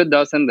 If it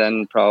doesn't,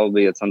 then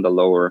probably it's on the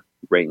lower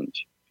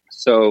range.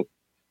 So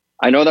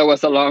I know that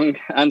was a long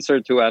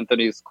answer to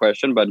Anthony's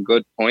question, but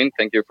good point.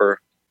 Thank you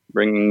for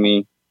bringing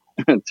me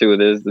to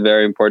this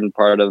very important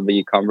part of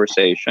the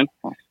conversation.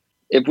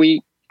 If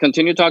we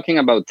continue talking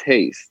about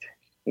taste,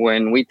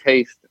 when we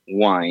taste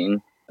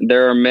wine,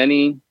 there are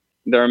many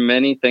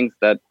things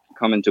that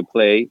come into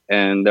play,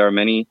 and there are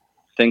many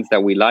things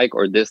that we like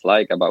or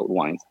dislike about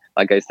wines.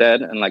 Like I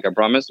said, and like I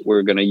promised,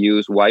 we're going to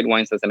use white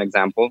wines as an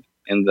example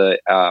in the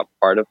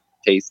part of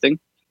tasting.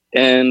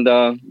 And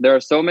there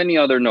are so many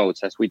other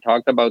notes. As we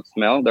talked about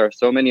smell, there are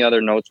so many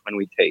other notes when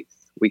we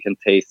taste. We can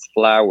taste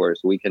flowers.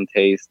 We can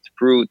taste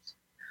fruits.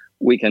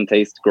 We can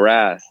taste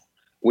grass.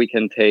 We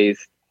can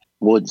taste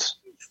woods.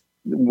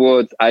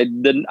 I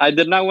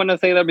did not want to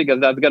say that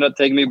because that's gonna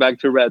take me back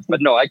to reds.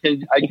 But no, I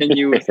can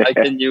use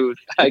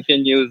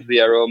the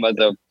aromas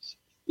of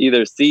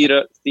either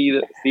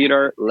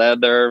cedar,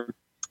 leather,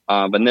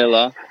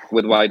 vanilla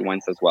with white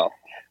wines as well.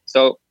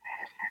 So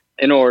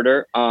in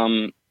order,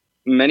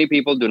 many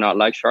people do not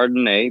like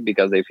Chardonnay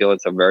because they feel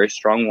it's a very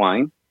strong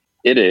wine.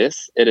 It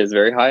is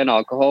very high in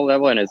alcohol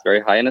level and it's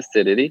very high in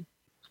acidity,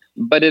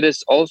 but it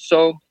is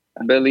also,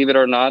 believe it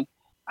or not,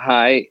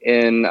 high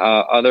in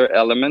other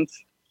elements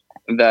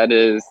that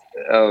is,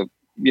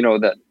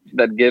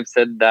 that gives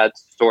it that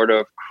sort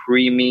of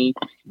creamy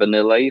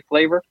vanilla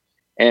flavor.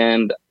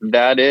 And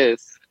that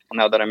is,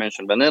 now that I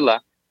mentioned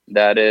vanilla,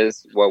 that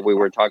is what we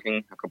were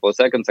talking a couple of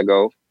seconds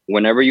ago.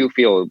 Whenever you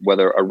feel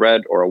whether a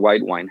red or a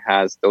white wine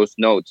has those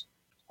notes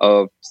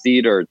of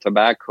cedar,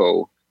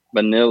 tobacco,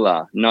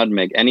 vanilla,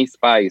 nutmeg, any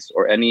spice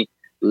or any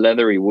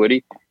leathery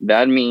woody,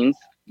 that means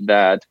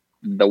that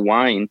the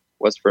wine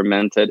was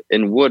fermented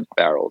in wood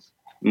barrels.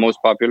 Most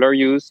popular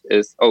use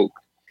is oak.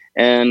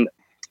 And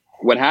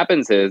what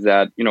happens is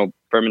that,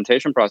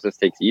 fermentation process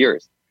takes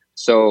years.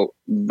 So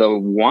the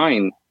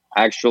wine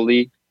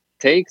actually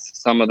takes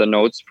some of the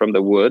notes from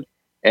the wood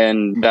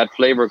and that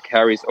flavor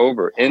carries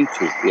over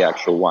into the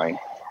actual wine.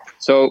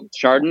 So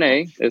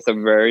Chardonnay is a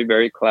very,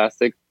 very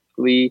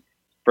classically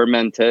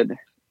fermented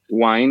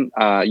wine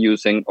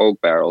using oak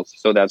barrels.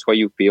 So that's why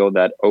you feel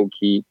that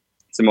oaky,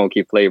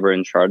 smoky flavor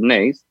in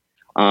Chardonnays,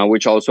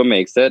 which also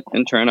makes it,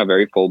 in turn, a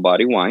very full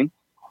body wine.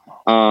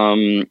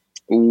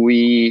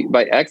 We,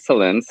 by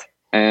excellence,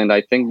 and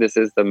I think this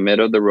is the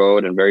middle of the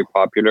road and very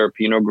popular,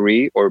 Pinot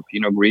Gris or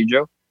Pinot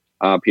Grigio.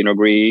 Pinot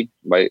Gris,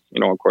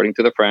 according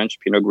to the French,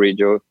 Pinot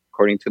Grigio,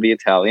 according to the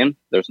Italian.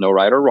 There's no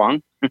right or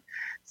wrong.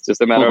 It's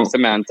just a matter of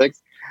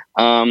semantics.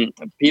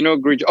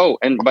 Pinot Grigio. Oh,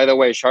 and by the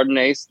way,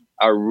 Chardonnays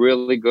are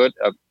really good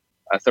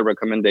as a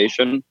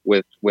recommendation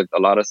with a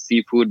lot of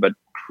seafood, but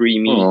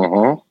creamy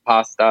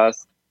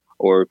pastas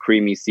or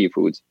creamy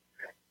seafoods.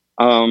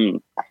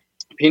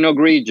 Pinot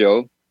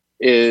Grigio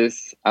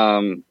is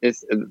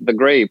the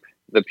grape.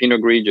 The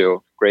Pinot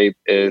Grigio grape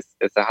is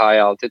a high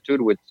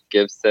altitude, which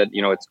gives it,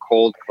 it's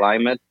cold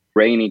climate,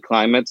 rainy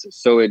climates.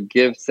 So it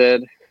gives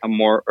it a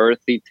more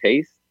earthy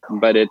taste,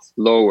 but it's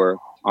lower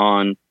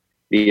on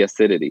the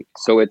acidity.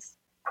 So it's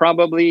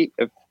probably,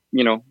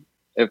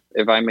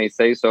 if I may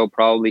say so,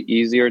 probably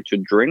easier to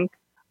drink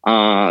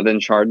than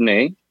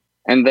Chardonnay.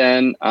 And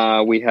then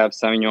we have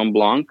Sauvignon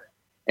Blanc.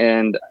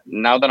 And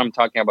now that I'm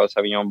talking about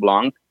Sauvignon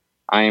Blanc,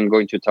 I am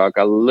going to talk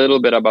a little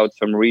bit about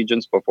some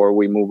regions before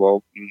we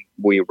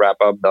we wrap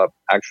up the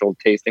actual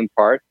tasting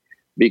part,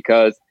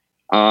 because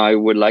I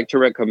would like to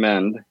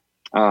recommend,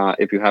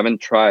 if you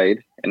haven't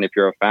tried and if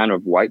you're a fan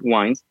of white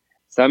wines,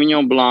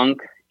 Sauvignon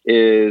Blanc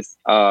is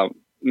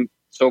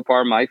so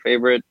far my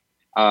favorite.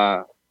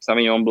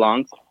 Sauvignon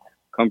Blancs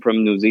come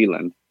from New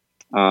Zealand.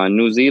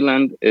 New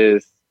Zealand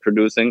is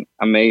producing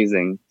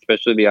amazing,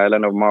 especially the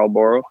island of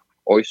Marlborough,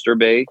 Oyster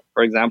Bay,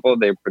 for example.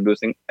 They're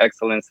producing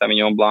excellent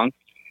Sauvignon Blanc.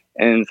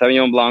 And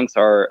Sauvignon Blancs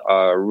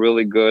are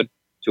really good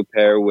to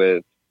pair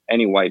with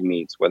any white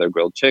meats, whether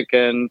grilled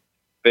chicken,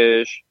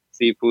 fish,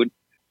 seafood.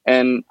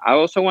 And I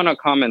also want to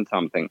comment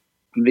something.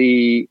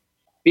 The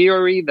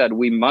theory that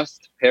we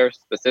must pair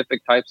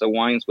specific types of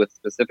wines with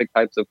specific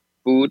types of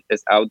food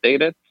is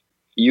outdated.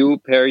 You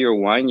pair your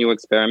wine, you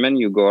experiment,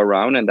 you go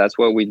around, and that's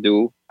what we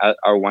do at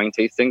our wine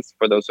tastings.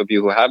 For those of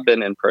you who have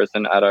been in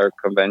person at our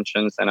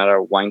conventions and at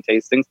our wine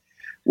tastings,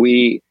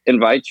 we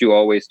invite you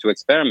always to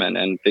experiment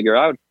and figure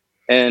out.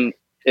 And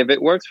if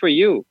it works for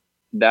you,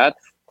 that's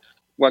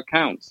what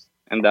counts,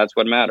 and that's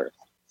what matters.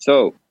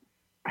 So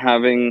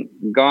having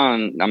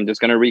gone, I'm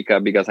just going to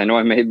recap because I know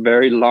I made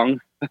very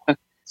long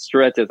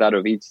stretches out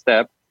of each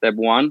step. Step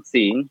 1,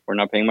 seeing. We're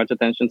not paying much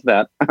attention to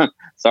that.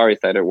 Sorry,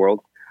 sighted world.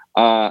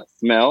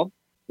 Smell,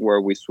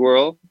 where we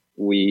swirl,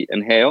 we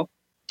inhale.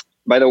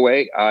 By the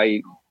way,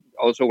 I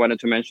also wanted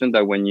to mention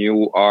that when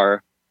you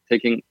are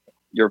taking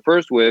your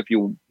first whiff,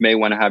 you may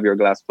want to have your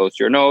glass close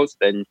to your nose.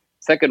 Then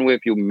second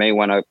whiff, you may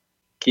want to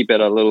keep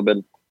it a little bit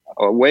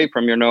away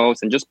from your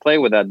nose and just play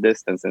with that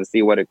distance and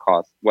see what it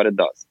costs, what it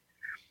does.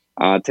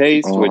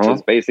 Taste, which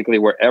is basically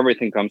where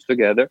everything comes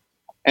together.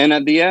 And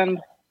at the end,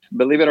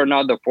 believe it or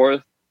not, the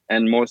fourth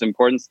and most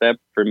important step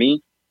for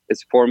me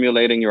is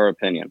formulating your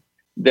opinion.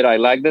 Did I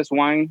like this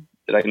wine?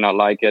 Did I not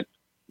like it?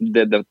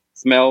 Did the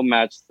smell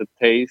match the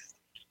taste?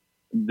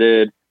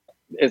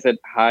 Is it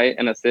high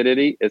in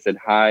acidity? Is it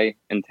high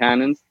in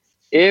tannins?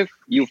 If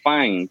you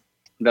find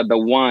that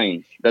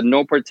that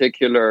no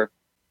particular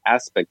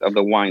aspect of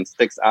the wine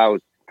sticks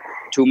out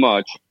too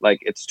much, like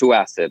it's too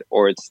acid,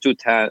 or it's too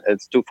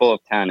full of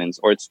tannins,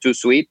 or it's too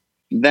sweet,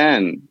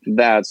 then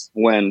that's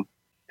when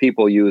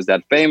people use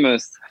that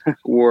famous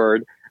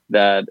word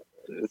that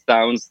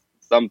sounds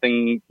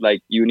something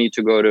like you need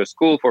to go to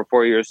school for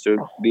 4 years to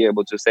be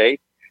able to say,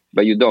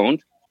 but you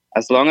don't.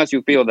 As long as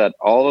you feel that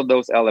all of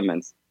those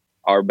elements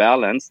are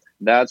balanced,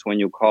 that's when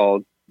you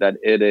call that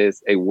it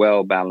is a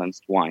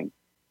well-balanced wine.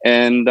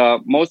 And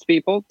most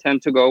people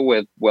tend to go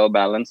with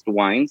well-balanced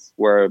wines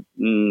where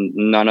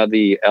none of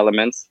the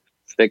elements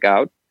stick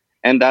out.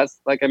 And that's,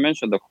 like I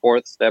mentioned, the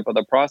fourth step of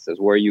the process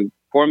where you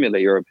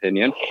formulate your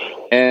opinion.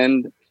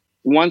 And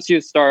once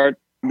you start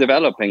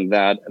developing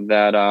that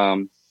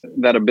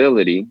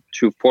ability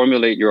to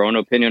formulate your own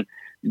opinion,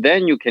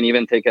 then you can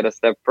even take it a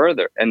step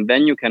further. And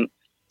then you can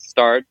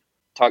start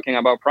talking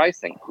about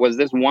pricing. Was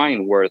this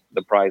wine worth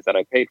the price that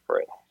I paid for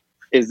it?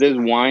 Is this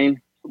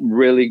wine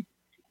really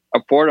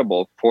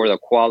affordable for the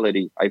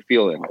quality I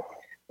feel in it?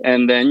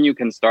 And then you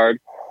can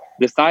start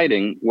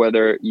deciding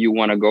whether you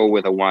want to go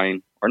with a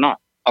wine or not.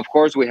 Of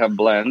course, we have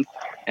blends,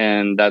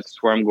 and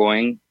that's where I'm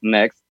going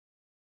next.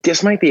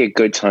 This might be a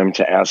good time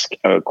to ask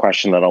a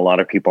question that a lot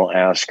of people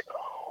ask.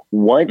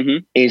 What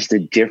is the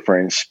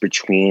difference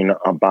between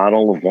a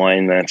bottle of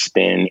wine that's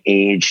been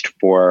aged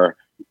for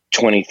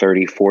 20,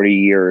 30, 40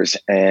 years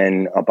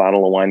and a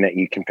bottle of wine that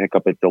you can pick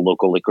up at the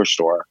local liquor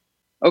store?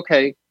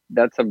 Okay,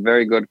 that's a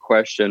very good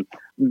question.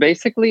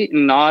 Basically,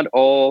 not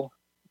all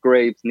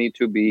grapes need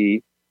to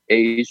be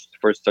aged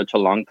for such a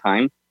long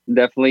time.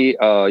 Definitely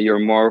your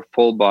more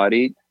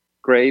full-bodied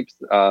grapes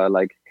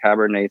like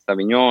Cabernet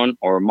Sauvignon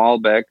or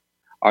Malbec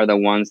are the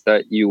ones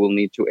that you will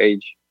need to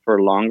age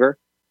for longer.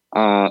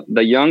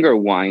 The younger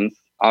wines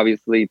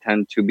obviously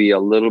tend to be a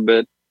little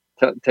bit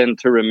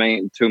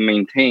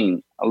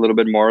maintain a little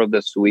bit more of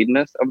the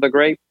sweetness of the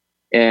grape,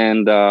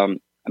 and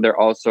they're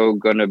also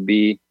going to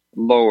be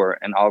lower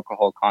in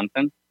alcohol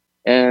content.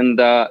 And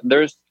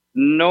there's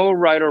no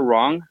right or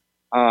wrong.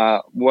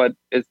 What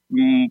is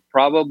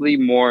probably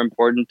more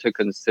important to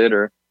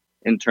consider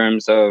in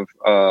terms of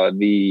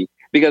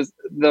because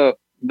the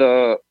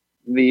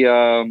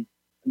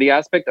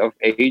aspect of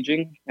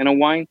aging in a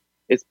wine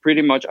is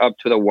pretty much up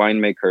to the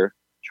winemaker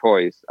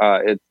choice.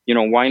 It's,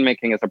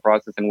 winemaking is a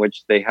process in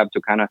which they have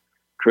to kind of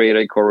create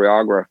a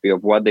choreography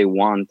of what they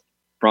want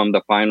from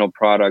the final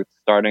product,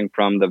 starting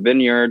from the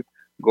vineyard,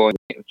 going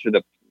through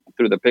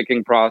the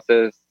picking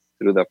process,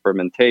 through the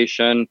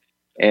fermentation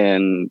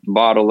and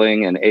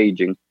bottling and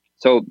aging.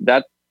 So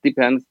that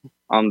depends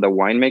on the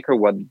winemaker,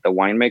 what the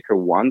winemaker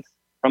wants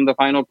from the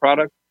final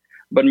product.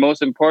 But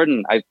most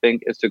important, I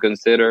think, is to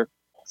consider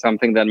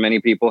something that many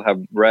people have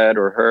read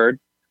or heard.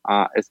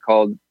 It's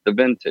called the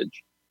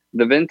vintage.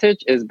 The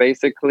vintage is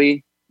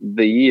basically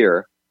the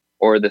year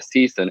or the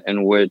season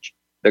in which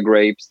the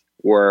grapes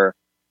were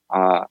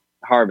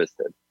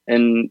harvested.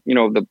 And,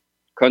 the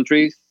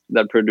countries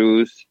that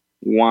produce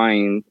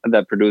wine,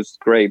 that produce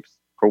grapes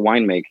for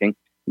winemaking,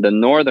 the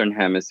northern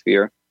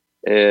hemisphere,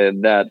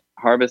 that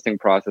harvesting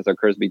process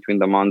occurs between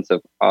the months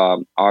of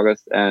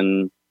August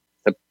and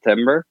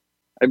September,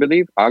 I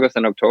believe, August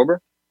and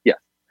October. Yes.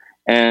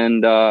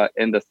 And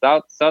in the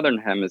southern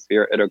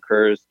hemisphere, it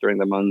occurs between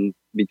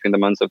the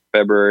months of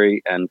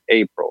February and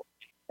April.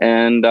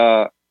 And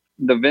the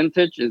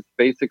vintage is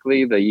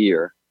basically the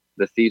year,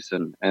 the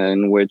season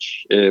in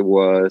which it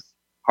was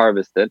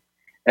harvested.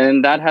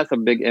 And that has a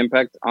big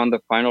impact on the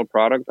final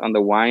product, on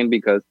the wine,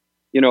 because,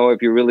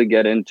 if you really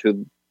get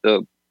into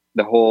the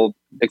whole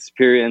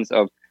experience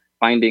of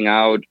finding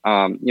out,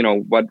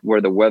 what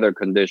were the weather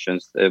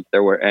conditions, if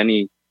there were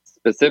any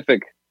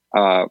specific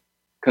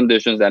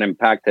conditions that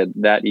impacted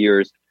that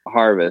year's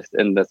harvest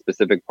in the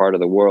specific part of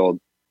the world,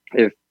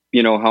 if,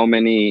 how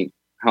many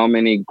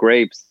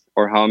grapes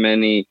or how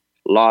many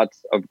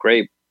lots of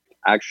grape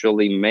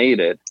actually made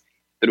it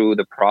through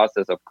the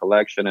process of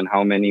collection, and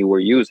how many were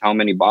used, how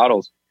many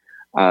bottles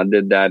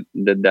did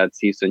that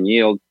season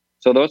yield.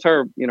 So those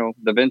are,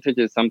 the vintage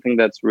is something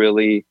that's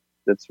really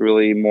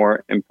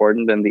more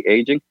important than the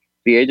aging.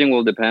 The aging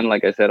will depend,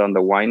 like I said, on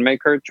the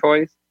winemaker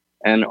choice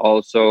and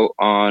also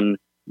on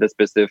the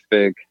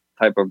specific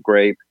type of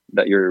grape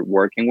that you're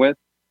working with.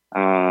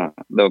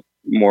 The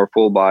more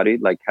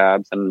full-bodied, like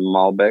Cabs and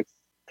Malbecs,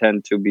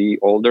 tend to be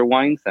older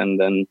wines, and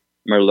then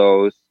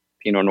Merlots,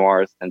 Pinot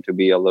Noirs tend to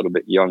be a little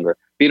bit younger.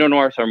 Pinot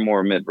Noirs are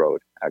more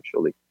mid-road,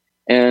 actually.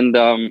 And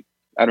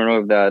I don't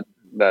know if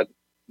that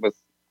was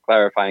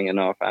clarifying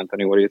enough.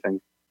 Anthony, what do you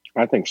think?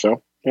 I think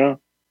so. Yeah.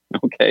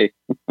 Okay.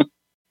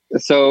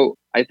 So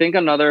I think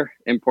another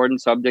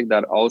important subject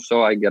that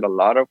also I get a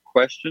lot of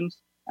questions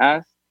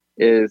asked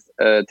is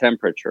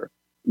temperature.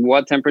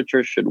 What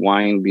temperature should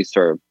wine be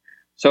served?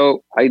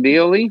 So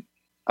ideally,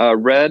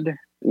 red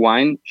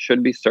wine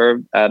should be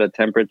served at a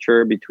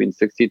temperature between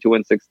 62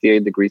 and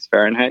 68 degrees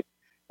Fahrenheit.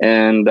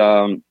 And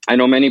I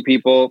know many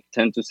people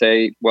tend to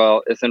say,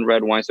 well, isn't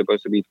red wine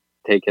supposed to be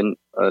taken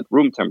at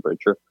room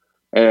temperature?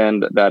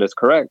 And that is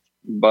correct.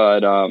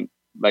 But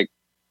like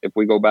if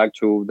we go back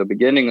to the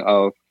beginning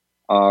of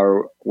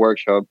our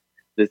workshop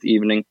this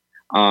evening,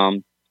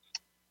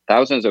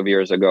 thousands of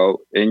years ago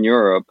in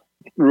Europe,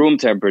 room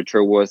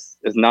temperature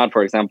is not,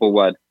 for example,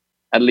 what,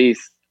 at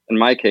least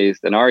in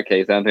our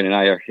case, Anthony and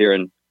I are here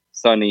in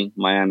sunny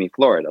Miami,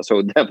 Florida.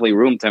 So definitely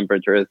room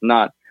temperature is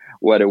not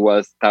what it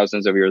was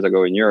thousands of years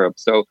ago in Europe.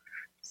 So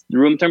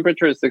room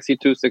temperature is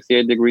 62,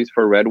 68 degrees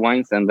for red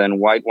wines, and then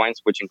white wines,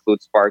 which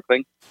include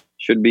sparkling,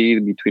 should be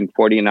between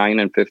 49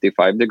 and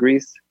 55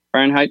 degrees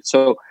Fahrenheit.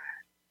 So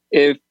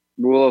if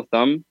rule of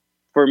thumb,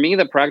 for me,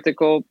 the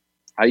practical,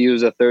 I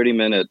use a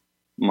 30-minute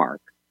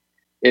mark.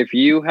 If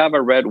you have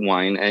a red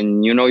wine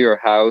and you know your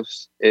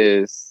house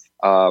is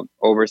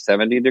over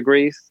 70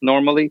 degrees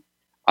normally,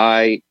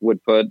 I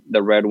would put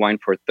the red wine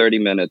for 30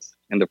 minutes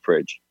in the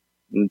fridge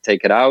and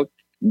take it out,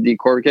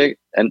 decork it,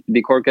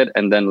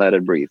 and then let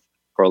it breathe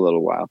for a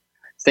little while.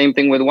 Same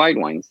thing with white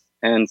wines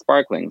and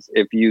sparklings.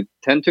 If you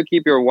tend to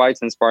keep your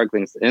whites and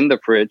sparklings in the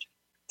fridge,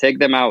 take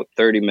them out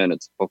 30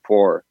 minutes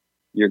before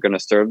you're going to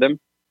serve them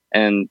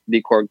and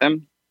decork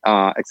them,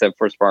 except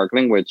for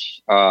sparkling,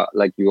 which,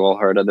 like you all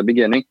heard at the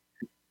beginning,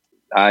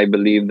 I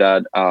believe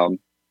that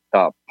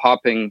the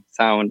popping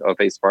sound of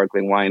a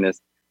sparkling wine is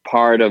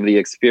part of the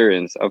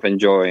experience of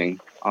enjoying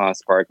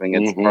sparkling.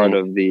 It's part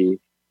of the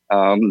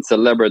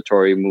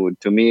celebratory mood.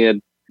 To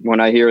me, when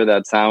I hear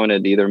that sound,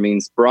 it either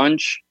means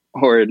brunch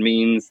or it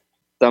means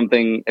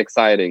something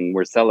exciting.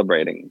 We're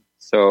celebrating.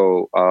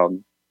 So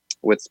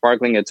with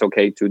sparkling, it's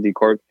okay to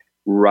decork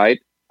right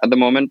at the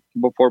moment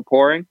before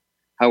pouring.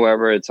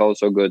 However, it's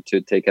also good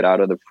to take it out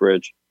of the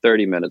fridge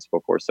 30 minutes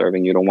before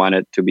serving. You don't want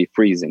it to be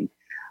freezing.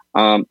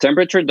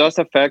 Temperature does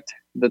affect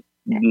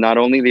not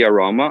only the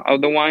aroma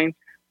of the wine,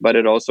 but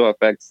it also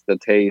affects the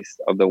taste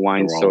of the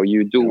wine. So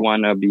you do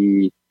want to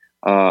be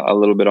a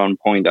little bit on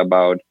point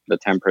about the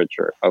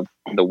temperature of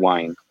the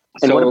wine.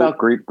 And what about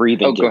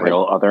breathing,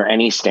 Gabriel? Are there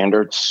any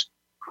standards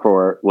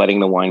for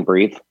letting the wine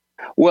breathe?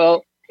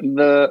 Well,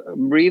 the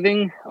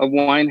breathing of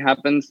wine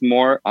happens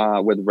more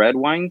with red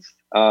wines.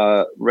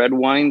 Red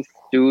wines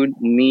do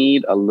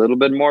need a little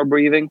bit more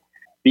breathing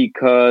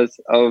because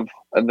of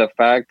the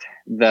fact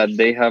that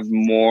they have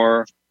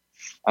more,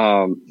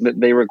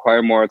 they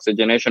require more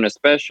oxygenation,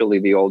 especially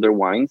the older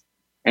wines,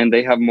 and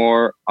they have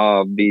more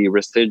of the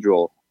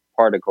residual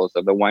particles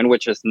of the wine,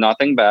 which is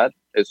nothing bad.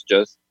 It's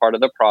just part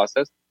of the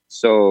process.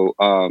 So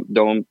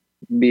don't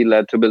be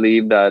led to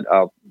believe that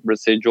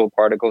residual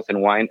particles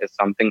in wine is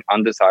something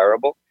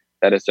undesirable.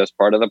 That is just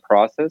part of the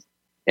process.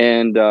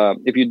 And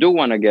if you do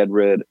want to get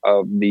rid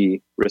of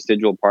the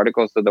residual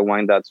particles of the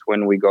wine, that's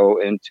when we go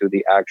into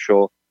the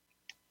actual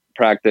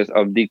practice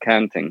of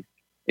decanting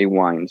a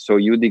wine. So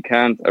you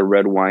decant a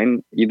red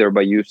wine either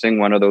by using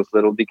one of those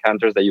little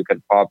decanters that you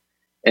can pop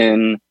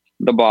in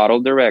the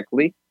bottle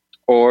directly,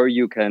 or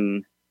you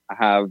can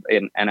have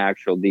an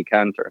actual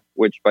decanter,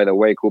 which, by the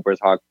way, Cooper's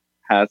Hawk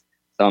has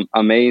some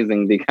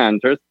amazing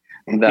decanters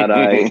that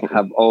I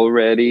have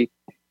already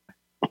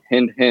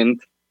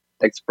hint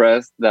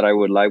expressed that I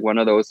would like one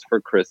of those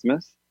for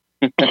Christmas.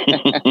 Intake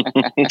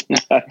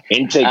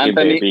it,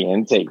 baby.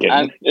 Intake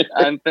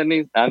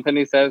it.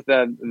 Anthony says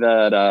that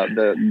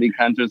the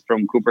decanters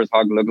from Cooper's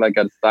Hawk look like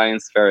a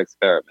science fair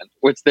experiment,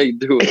 which they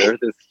do. They're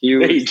this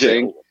huge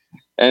thing.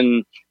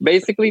 And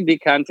basically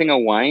decanting a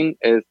wine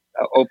is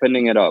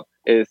opening it up.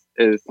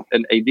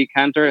 A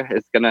decanter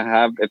is going to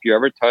have, if you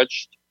ever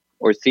touched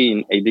or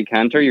seen a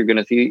decanter, you're going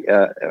to see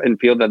and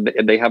feel that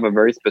they have a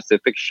very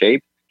specific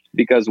shape,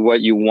 because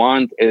what you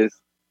want is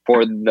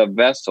for the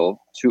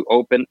vessel to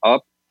open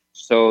up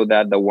so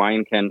that the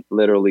wine can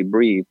literally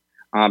breathe.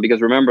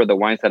 Because remember, the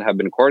wines that have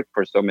been corked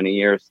for so many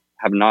years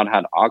have not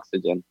had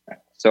oxygen.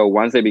 So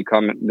once they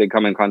come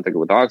in contact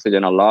with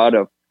oxygen, a lot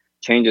of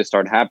changes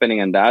start happening,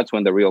 and that's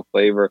when the real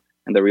flavor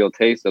and the real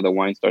taste of the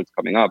wine starts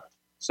coming up.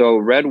 So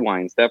red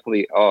wines,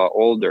 definitely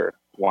older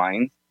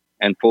wines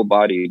and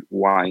full-bodied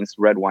wines,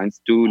 red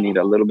wines do need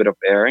a little bit of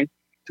airing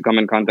to come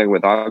in contact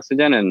with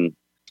oxygen, and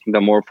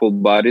the more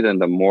full-bodied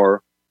and the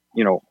more,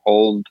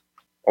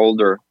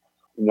 older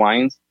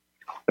wines,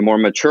 the more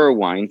mature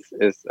wines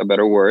is a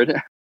better word,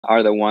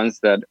 are the ones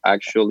that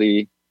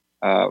actually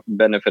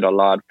benefit a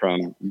lot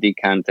from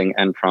decanting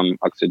and from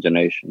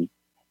oxygenation.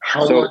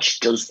 How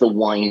much does the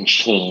wine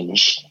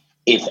change,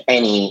 if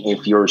any,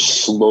 if you're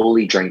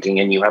slowly drinking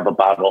and you have a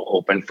bottle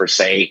open for,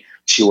 say,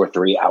 2 or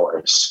 3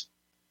 hours?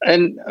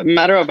 And a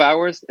matter of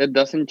hours, it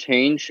doesn't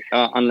change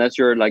unless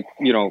you're like,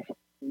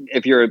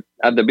 if you're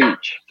at the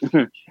beach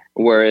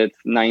where it's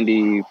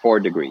 94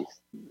 degrees.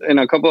 In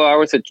a couple of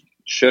hours, it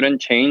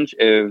shouldn't change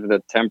if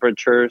the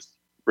temperatures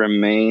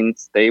remain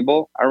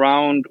stable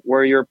around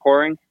where you're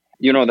pouring.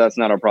 That's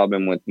not a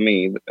problem with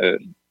me.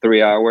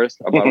 3 hours,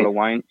 a bottle of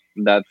wine,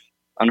 that's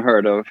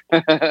unheard of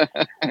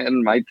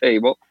in my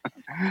table.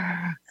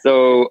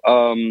 So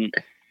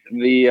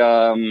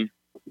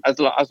as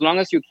long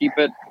as you keep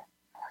it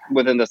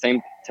within the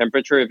same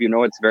temperature, if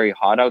it's very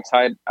hot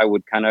outside, I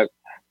would kind of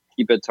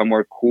keep it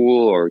somewhere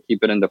cool or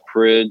keep it in the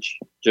fridge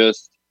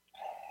just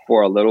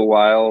for a little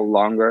while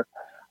longer,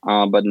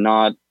 but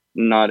not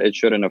it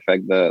shouldn't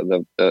affect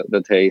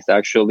the taste.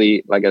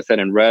 Actually, like I said,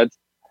 in reds,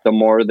 the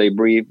more they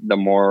breathe, the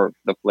more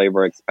the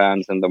flavor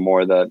expands and the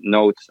more the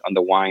notes on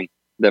the wine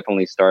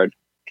definitely start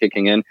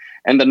kicking in.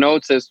 And the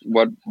notes is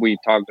what we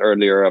talked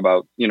earlier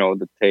about,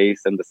 the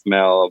taste and the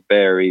smell of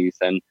berries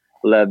and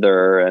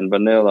leather and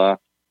vanilla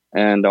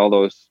and all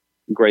those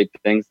great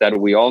things that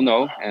we all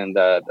know and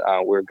that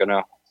we're going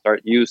to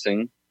start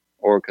using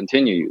or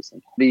continue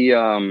using.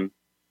 The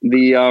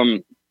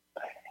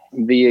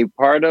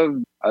part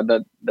of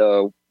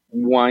the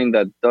wine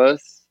that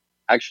does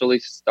actually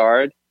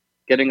start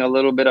getting a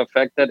little bit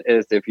affected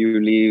is if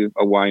you leave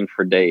a wine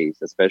for days,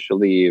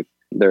 especially if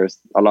there's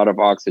a lot of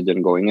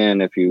oxygen going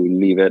in. If you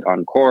leave it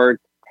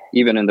uncorked,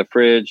 even in the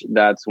fridge,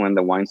 that's when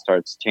the wine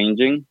starts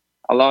changing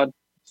a lot.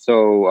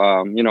 So,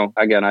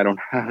 again, I don't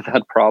have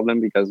that problem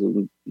because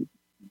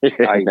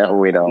no,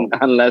 we don't.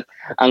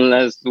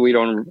 Unless we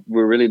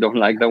really don't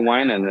like the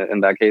wine, and in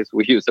that case,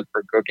 we use it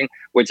for cooking,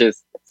 which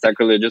is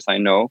sacrilegious. I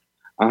know.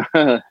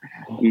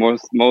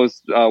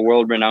 Most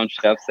world-renowned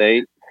chefs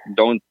say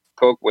don't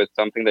cook with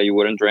something that you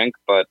wouldn't drink,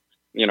 but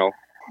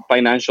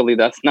financially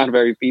that's not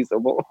very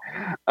feasible.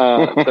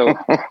 If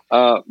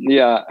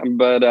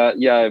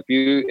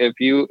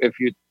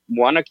you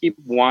want to keep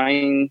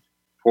wine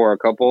for a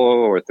couple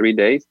or 3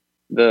 days,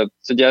 the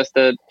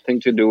suggested thing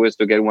to do is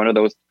to get one of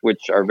those,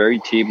 which are very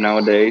cheap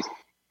nowadays,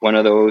 one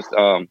of those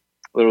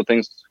little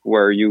things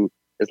where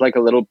it's like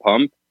a little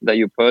pump that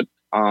you put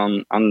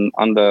on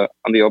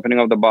the opening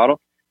of the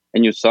bottle,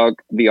 and you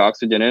suck the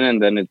oxygen in,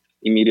 and then it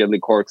immediately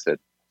corks it.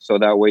 So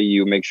that way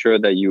you make sure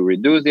that you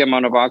reduce the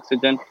amount of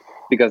oxygen,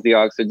 because the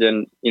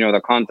oxygen,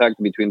 the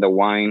contact between the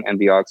wine and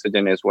the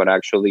oxygen is what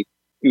actually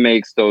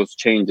makes those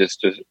changes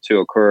to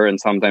occur, and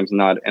sometimes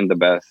not in the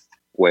best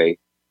way.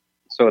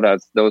 So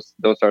those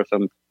are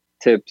some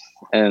tips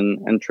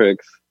and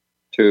tricks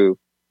to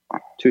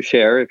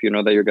share if you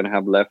know that you're going to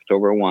have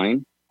leftover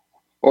wine.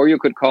 Or you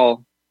could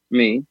call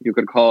me, you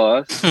could call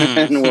us,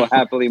 and we'll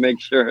happily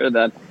make sure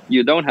that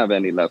you don't have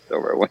any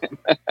leftover wine.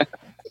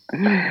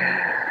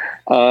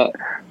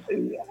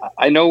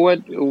 I know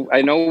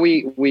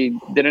we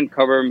didn't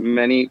cover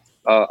many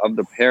of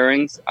the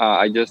pairings.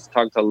 I just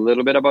talked a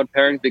little bit about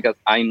pairings because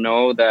I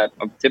know that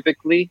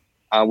typically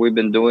we've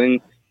been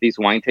doing these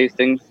wine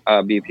tastings.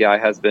 BPI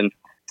has been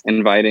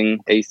inviting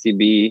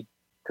ACB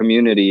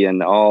community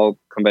and all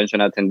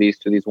convention attendees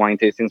to these wine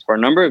tastings for a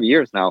number of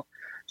years now.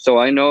 So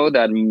I know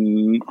that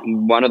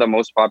one of the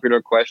most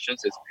popular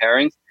questions is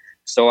pairings.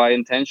 So I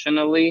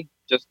intentionally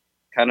just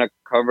kind of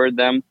covered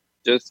them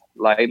just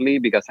lightly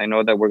because I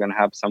know that we're going to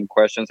have some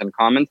questions and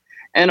comments,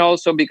 and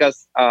also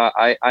because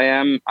I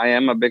am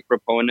a big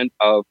proponent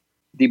of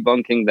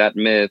debunking that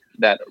myth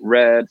that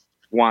red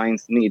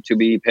wines need to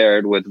be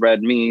paired with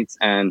red meats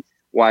and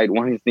white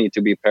wines need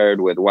to be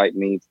paired with white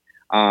meats.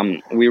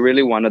 We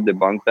really want to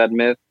debunk that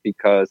myth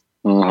because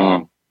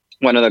one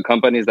of the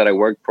companies that I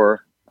worked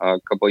for a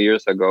couple of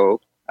years ago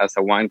as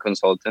a wine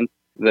consultant,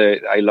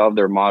 I love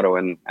their motto,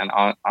 and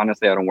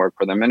honestly, I don't work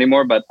for them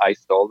anymore, but I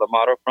stole the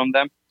motto from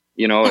them.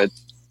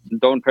 It's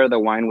don't pair the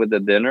wine with the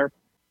dinner,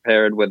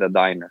 pair it with a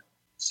diner.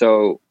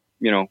 So,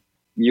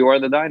 you are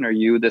the diner.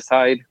 You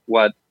decide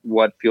what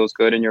feels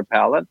good in your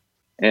palate,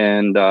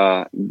 and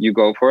you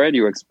go for it.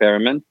 You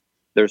experiment.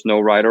 There's no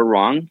right or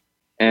wrong.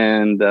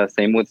 And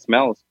same with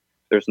smells.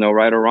 There's no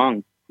right or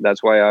wrong.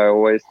 That's why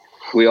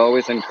we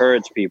always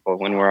encourage people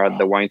when we're at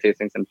the wine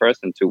tastings in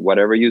person to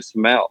whatever you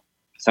smell.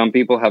 Some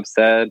people have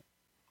said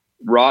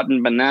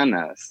rotten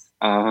bananas,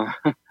 I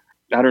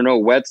don't know,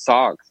 wet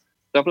socks,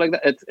 stuff like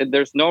that.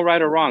 There's no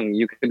right or wrong.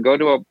 You could go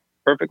to a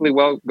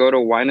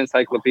wine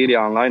encyclopedia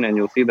online and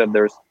you'll see that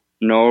there's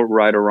no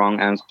right or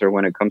wrong answer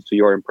when it comes to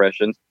your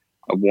impressions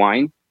of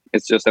wine.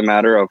 It's just a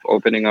matter of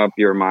opening up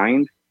your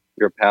mind,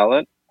 your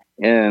palate.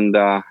 And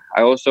I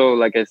also,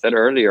 like I said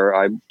earlier,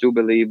 I do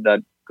believe that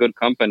good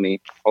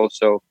company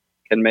also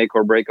can make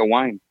or break a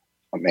wine.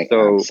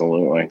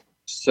 Absolutely.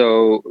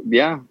 So,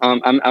 yeah,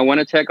 I want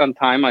to check on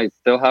time. I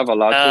still have a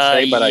lot to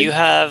say, but you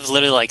have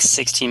literally like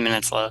 16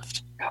 minutes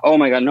left. Oh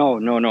my God,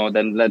 no.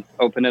 Then let's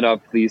open it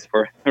up, please,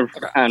 for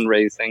hand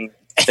raising.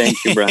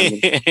 Thank you,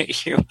 Brandon.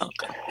 You're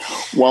welcome.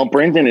 While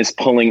Brandon is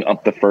pulling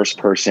up the first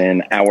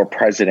person, our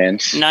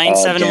president,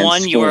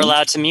 971, you are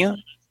allowed to mute.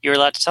 You're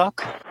allowed to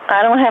talk.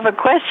 I don't have a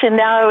question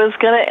now. I was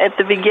going to at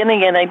the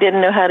beginning, and I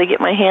didn't know how to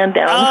get my hand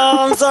down.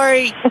 Oh, I'm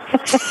sorry.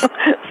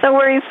 No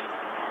worries.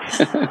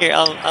 Here,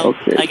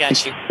 Okay. I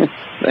got you.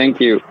 Thank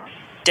you.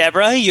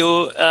 Deborah,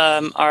 you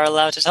are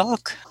allowed to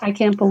talk. I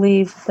can't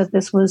believe that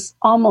this was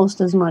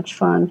almost as much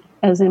fun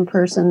as in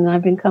person.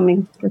 I've been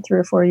coming for 3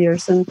 or 4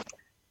 years, and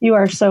you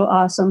are so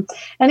awesome.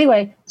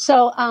 Anyway,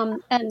 so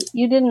and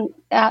you didn't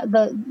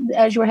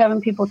as you were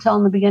having people tell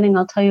in the beginning,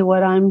 I'll tell you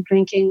what I'm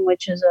drinking,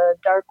 which is a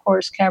Dark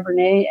Horse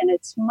Cabernet, and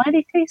it's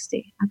mighty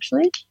tasty.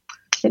 Actually,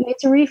 it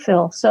needs a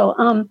refill. So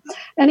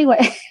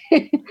anyway,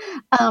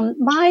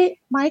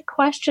 my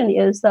question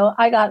is though,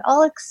 I got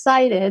all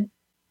excited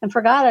and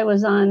forgot I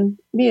was on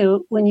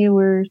mute when you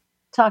were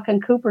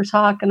talking Cooper's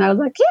Hawk, and I was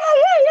like, yeah,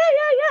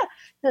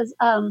 because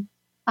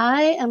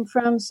I am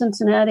from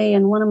Cincinnati,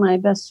 and one of my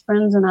best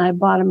friends and I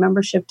bought a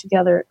membership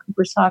together at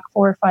Cooper's Hawk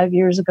 4 or 5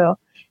 years ago,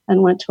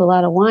 and went to a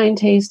lot of wine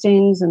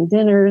tastings and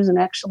dinners, and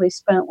actually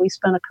we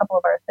spent a couple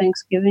of our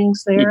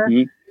Thanksgivings there,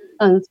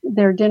 on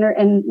their dinner.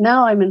 And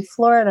now I'm in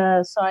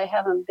Florida, so I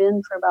haven't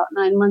been for about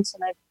 9 months,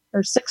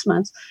 or 6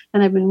 months,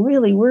 and I've been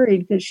really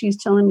worried because she's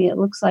telling me it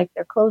looks like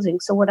they're closing.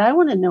 So what I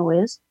want to know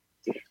is,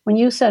 when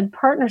you said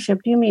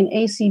partnership, do you mean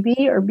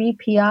ACB or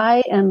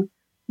BPI? And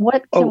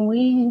what can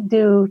we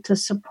do to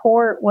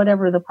support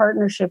whatever the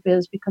partnership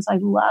is? Because I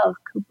love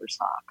Cooper's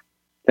Hawk.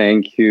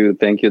 Thank you,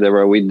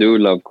 Deborah. We do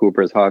love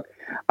Cooper's Hawk.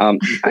 I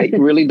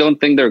really don't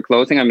think they're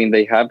closing. I mean,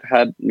 they have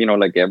had,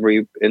 like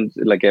every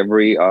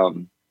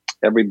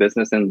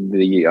business in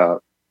the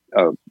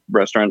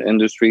restaurant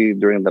industry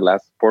during the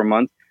last 4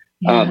 months.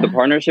 The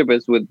partnership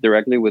is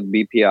directly with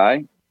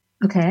BPI.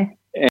 Okay.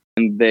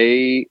 And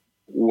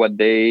what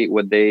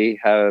they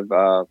have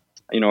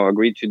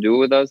agreed to do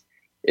with us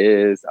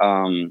is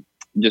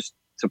just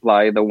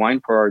supply the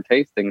wine for our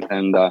tastings,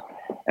 and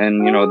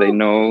they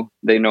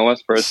know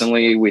us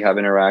personally. We have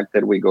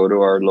interacted. We go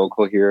to our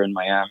local here in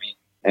Miami,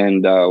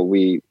 and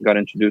we got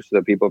introduced to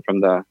the people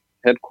from the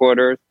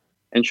headquarters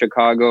in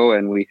Chicago,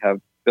 and we have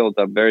built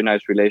a very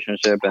nice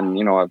relationship. And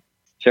I've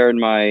shared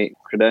my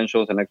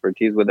credentials and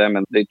expertise with them,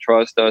 and they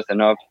trust us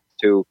enough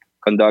to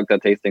conduct a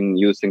tasting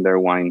using their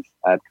wines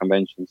at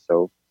conventions.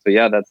 So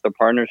yeah, that's the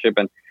partnership.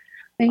 And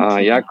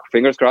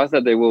fingers crossed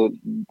that they will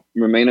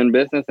remain in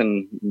business,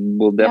 and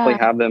we'll definitely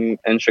have them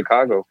in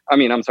Chicago.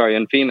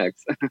 In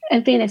Phoenix.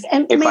 In Phoenix.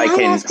 And may I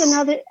ask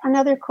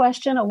another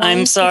question?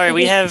 I'm sorry,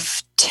 we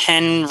have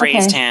 10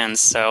 raised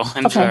hands, so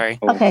I'm sorry.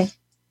 Okay.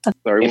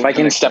 Sorry, if I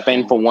can step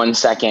in for 1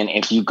 second,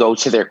 if you go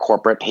to their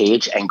corporate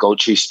page and go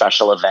to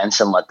special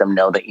events and let them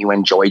know that you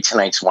enjoyed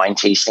tonight's wine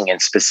tasting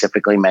and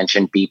specifically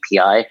mention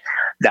BPI,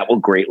 that will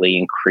greatly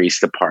increase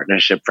the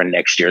partnership for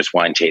next year's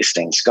wine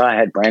tastings. Go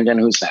ahead, Brandon.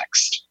 Who's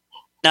next?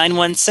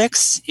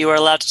 916, you are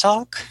allowed to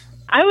talk.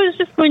 I was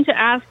just going to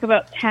ask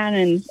about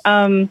tannins.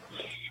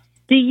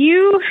 Do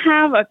you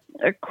have a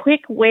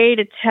quick way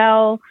to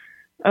tell,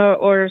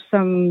 or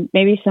some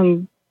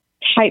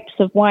types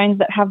of wines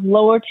that have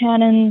lower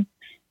tannins?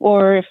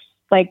 Or if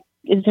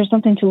is there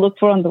something to look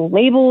for on the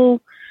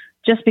label?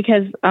 Just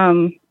because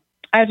I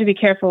have to be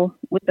careful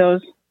with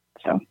those.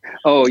 So.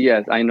 Oh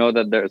yes, I know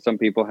that there some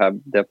people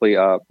have definitely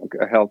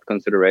health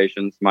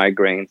considerations,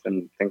 migraines,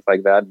 and things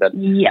like that. That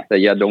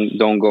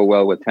don't go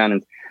well with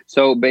tannins.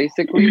 So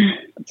basically,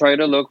 try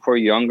to look for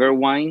younger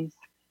wines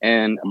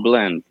and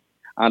blends.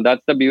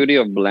 That's the beauty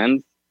of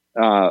blends.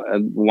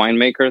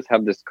 Winemakers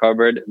have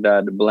discovered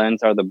that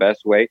blends are the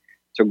best way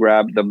to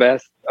grab the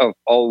best of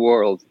all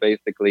worlds,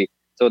 basically.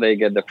 So they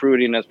get the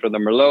fruitiness from the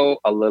Merlot,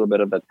 a little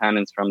bit of the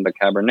tannins from the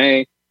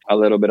Cabernet, a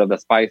little bit of the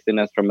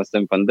spiciness from a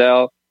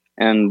Zinfandel,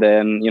 and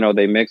then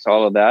they mix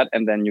all of that,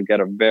 and then you get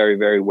a very,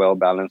 very well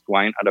balanced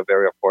wine at a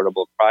very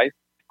affordable price.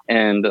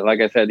 And like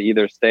I said,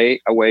 either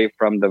stay away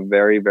from the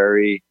very,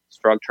 very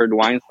structured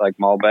wines like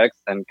Malbecs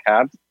and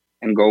Cabs,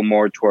 and go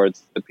more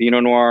towards the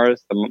Pinot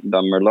Noirs, the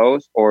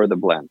Merlots, or the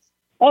blends.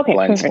 Okay,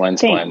 blends.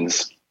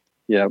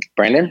 Yeah,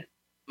 Brandon.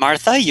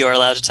 Martha, you're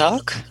allowed to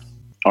talk.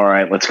 All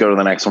right, let's go to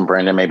the next one,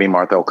 Brandon. Maybe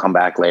Martha will come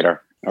back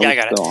later. I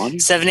got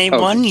it.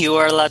 781, you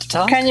are allowed to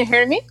talk. Can you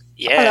hear me?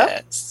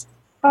 Yes.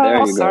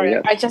 Hello? Sorry.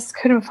 Yes. I just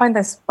couldn't find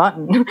this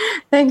button.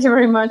 Thank you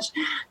very much.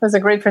 It was a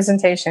great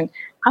presentation.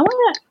 I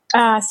want to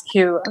ask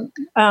you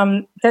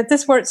that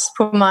this word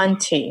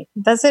spumante,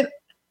 do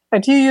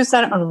you use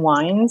that on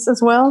wines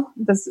as well?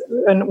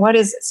 And what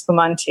is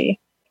spumante?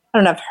 I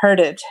don't know, I've heard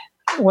it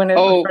when it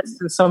refers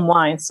to some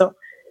wine. So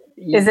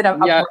is it a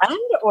brand,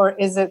 or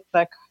is it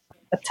like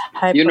a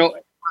type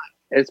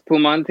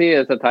Spumante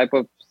is a type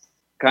of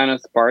kind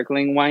of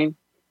sparkling wine,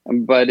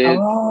 but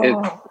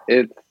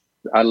it's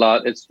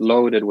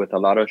loaded with a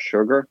lot of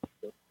sugar.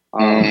 So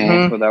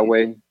that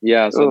way,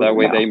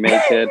 they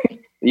make it.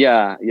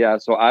 Yeah.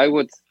 So I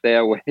would stay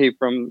away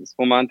from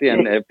Spumante,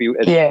 and if you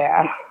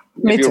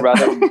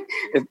rather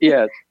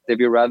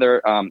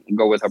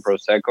go with a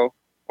Prosecco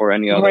or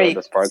any other of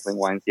the sparkling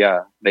wines,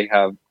 they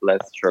have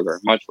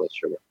much less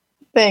sugar.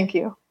 Thank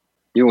you.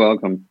 You're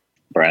welcome.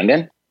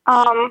 Brandon?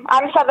 I'm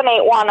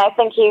 781. I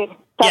think you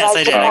said yes,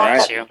 I did. I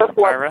got you.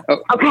 Barbara. Oh,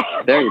 okay.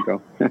 There you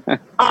go.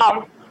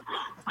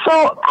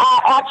 So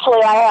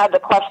actually, I had a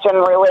question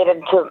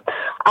related to,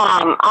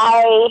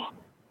 I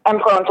am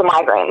prone to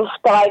migraines,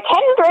 but I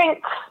can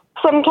drink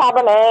some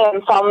Cabernet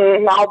and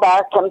some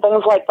Malbec and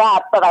things like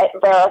that, but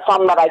there are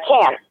some that I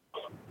can't.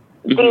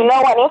 Mm-hmm. Do you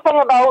know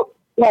anything about,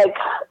 like,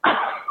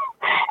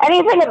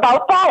 anything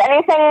about that?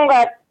 Anything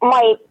that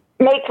might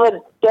make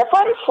the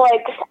difference,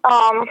 like,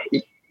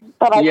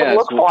 that I could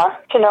look for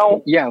to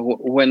know? Yeah,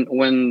 when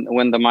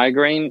the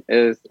migraine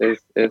is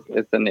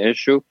an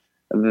issue,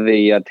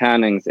 the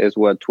tannins is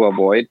what to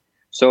avoid.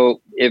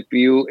 So if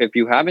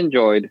you have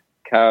enjoyed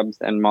Cabs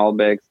and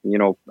Malbecs,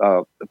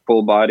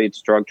 full-bodied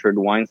structured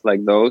wines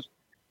like those,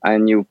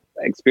 and you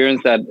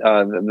experience that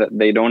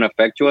they don't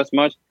affect you as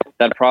much,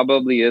 that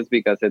probably is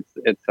because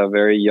it's a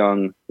very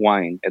young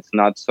wine. It's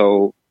not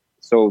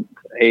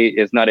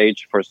it's not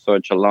aged for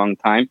such a long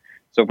time.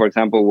 So, for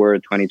example, we're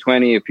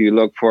 2020. If you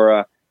look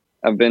for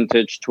a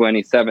vintage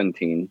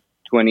 2017,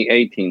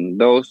 2018,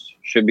 those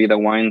should be the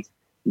wines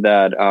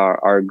that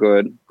are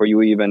good for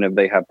you, even if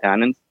they have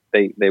tannins.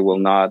 They will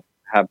not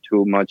have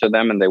too much of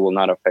them, and they will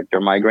not affect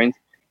your migraines.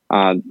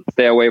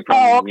 Stay away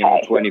from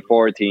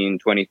 2014,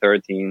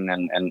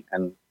 2013,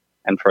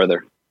 and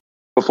further.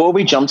 Before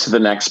we jump to the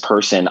next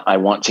person, I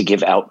want to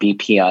give out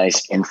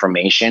BPI's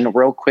information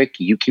real quick.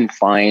 You can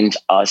find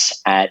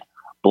us at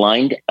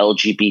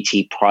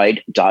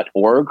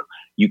blindlgbtpride.org.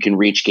 You can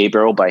reach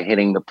Gabriel by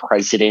hitting the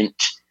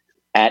president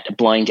at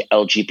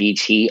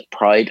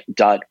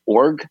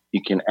blindlgbtpride.org.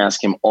 You can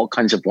ask him all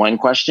kinds of wine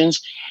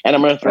questions. And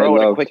I'm going to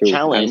throw out a quick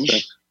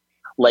challenge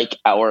like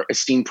our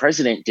esteemed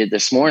president did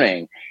this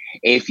morning.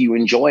 If you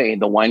enjoy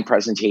the wine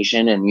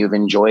presentation and you've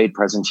enjoyed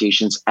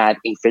presentations at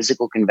a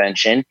physical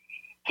convention,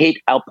 hit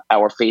up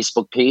our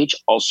Facebook page,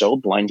 also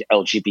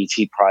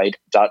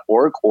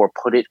blindlgbtpride.org, or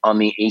put it on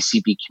the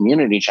ACB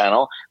community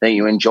channel that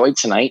you enjoyed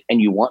tonight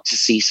and you want to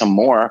see some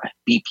more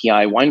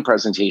BPI wine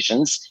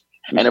presentations.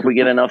 And if we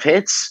get enough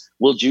hits,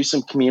 we'll do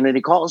some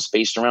community calls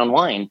based around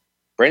wine.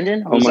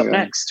 Brendan, who's up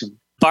next?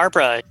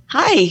 Barbara.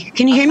 Hi,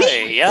 can you hear me?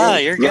 Hi. Yeah,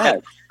 you're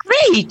good.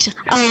 Great.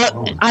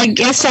 I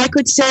guess I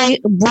could say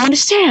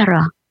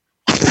buonasera.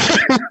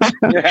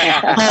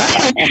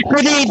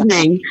 Good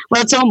evening.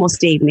 Well, it's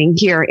almost evening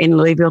here in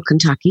Louisville,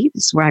 Kentucky.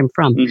 This is where I'm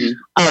from.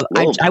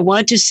 I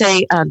want to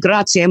say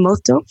grazie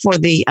molto for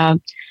the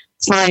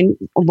fine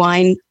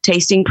wine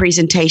tasting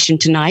presentation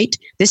tonight.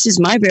 This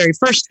is my very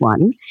first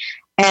one.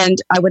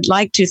 And I would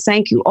like to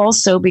thank you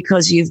also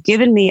because you've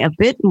given me a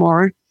bit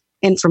more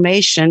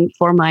information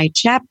for my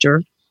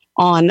chapter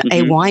on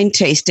a wine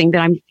tasting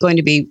that I'm going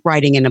to be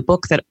writing in a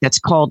book that's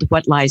called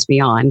What Lies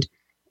Beyond.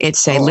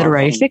 It's a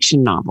literary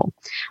fiction novel.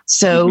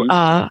 So,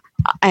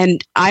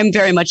 and I'm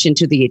very much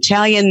into the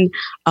Italian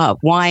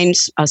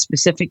wines,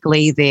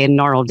 specifically the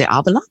Nero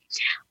d'Avola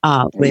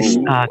with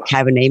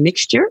Cabernet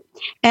mixture.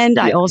 And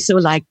I also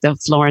like the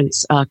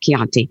Florence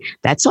Chianti.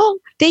 That's all.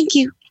 Thank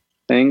you.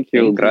 Thank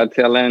you.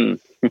 Grazie, Len.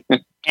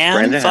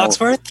 And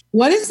Foxworth?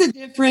 What is the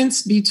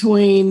difference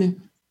between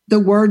the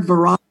word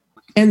variety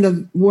and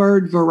the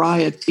word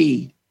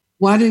variety?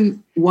 Why do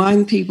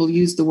wine people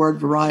use the word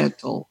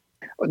varietal?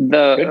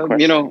 That's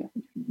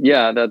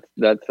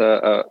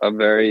a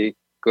very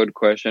good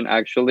question.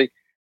 Actually,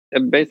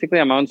 it basically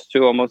amounts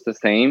to almost the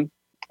same.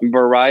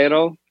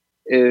 Varietal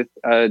is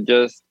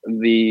just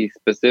the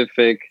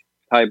specific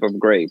type of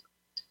grape.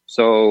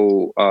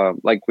 So,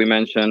 like we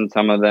mentioned,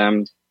 some of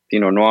them,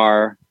 Pinot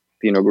Noir,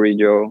 Pinot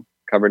Grigio,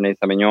 Cabernet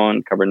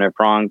Sauvignon, Cabernet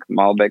Franc,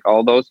 Malbec,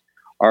 all those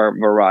are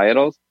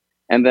varietals.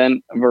 And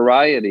then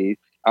varieties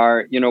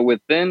are,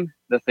 within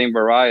the same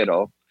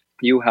varietal,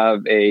 you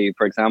have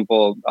for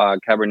example,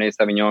 Cabernet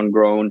Sauvignon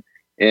grown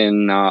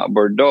in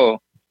Bordeaux,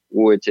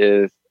 which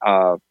is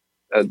the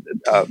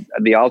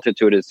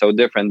altitude is so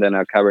different than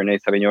a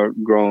Cabernet Sauvignon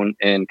grown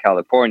in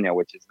California,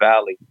 which is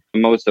valley,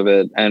 most of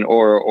it, and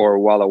or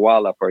Walla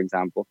Walla, for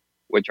example,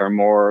 which are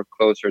more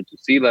closer to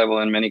sea level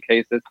in many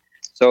cases.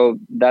 So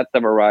that's the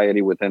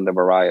variety within the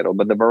varietal.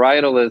 But the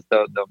varietal is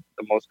the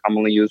most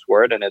commonly used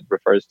word, and it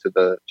refers to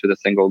the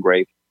single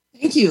grape.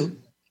 Thank you.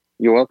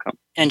 You're welcome.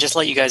 And just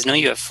let you guys know,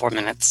 you have 4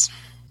 minutes.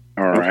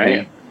 All right.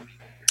 Okay.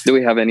 Do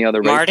we have any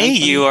other? Marty,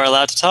 you are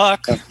allowed to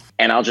talk.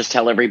 And I'll just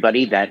tell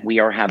everybody that we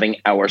are having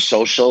our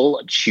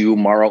social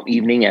tomorrow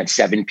evening at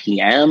 7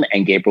 p.m.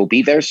 and Gabriel will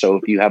be there. So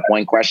if you have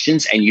wine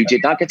questions and you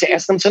did not get to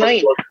ask them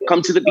tonight,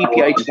 come to the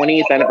BPI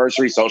 20th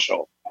anniversary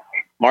social.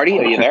 Marty,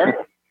 are you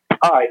there?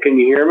 Hi, can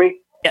you hear me?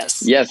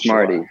 Yes. Yes,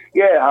 Marty.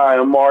 Yeah, hi,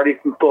 I'm Marty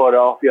from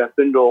Philadelphia. I've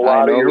been to a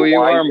lot of your who you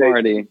wine are,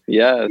 Marty.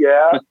 Yes.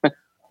 Yeah.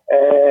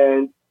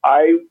 And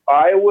I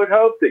would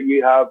hope that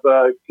you have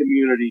a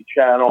community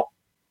channel.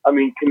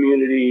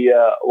 Community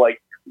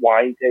like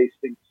wine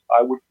tastings.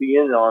 I would be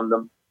in on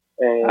them.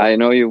 And I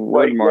know you would,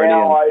 right Marty.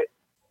 Now,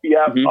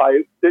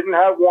 I didn't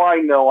have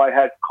wine though. I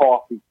had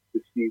coffee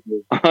this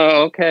evening.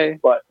 Oh, okay.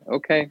 But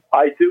okay.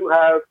 I do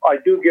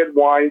get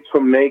wines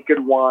from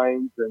Naked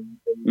Wines and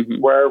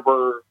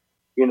wherever,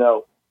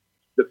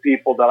 the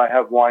people that I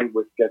have wine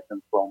with get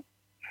them from.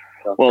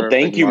 So well,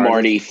 thank you,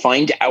 Marty.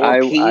 Find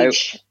our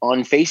page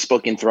on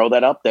Facebook and throw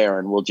that up there,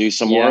 and we'll do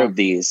some more of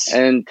these.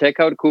 And check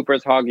out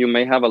Cooper's Hog. You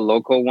may have a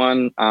local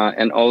one.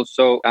 And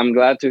also, I'm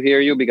glad to hear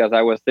you because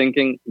I was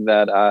thinking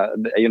that,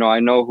 I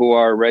know who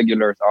our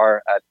regulars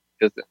are at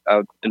just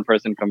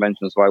in-person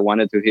conventions. So I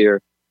wanted to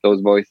hear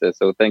those voices.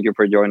 So thank you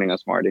for joining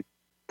us, Marty.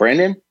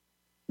 Brandon,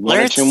 one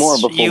or two more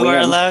before you we are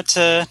end. allowed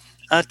to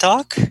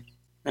talk.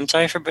 I'm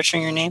sorry for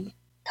butchering your name.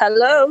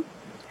 Hello.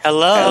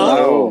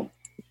 Hello.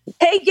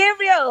 Hey,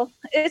 Gabriel.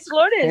 It's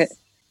Lourdes.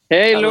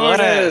 Hey,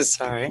 Lourdes.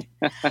 Sorry.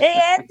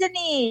 Hey,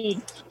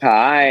 Anthony.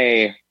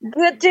 Hi.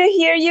 Good to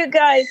hear you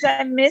guys.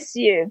 I miss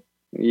you.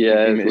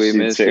 Yes, we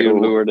miss you,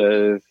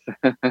 Lourdes.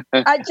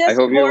 I just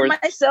poured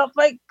myself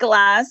a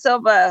glass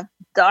of a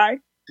dark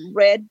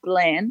red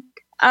blend.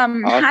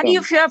 Awesome. How do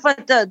you feel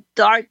about the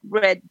dark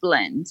red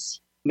blends?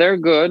 They're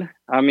good.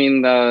 I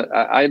mean,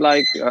 I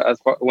like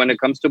when it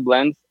comes to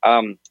blends.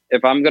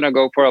 If I'm gonna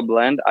go for a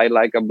blend, I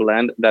like a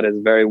blend that is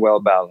very well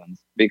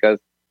balanced, because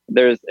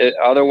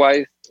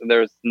otherwise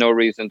there's no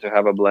reason to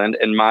have a blend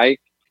in my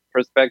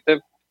perspective.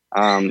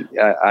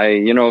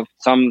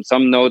 Some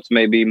notes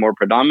may be more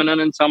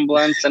predominant in some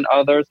blends than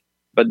others,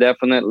 but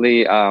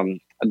definitely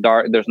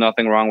dark. There's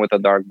nothing wrong with a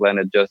dark blend.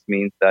 It just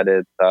means that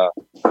it's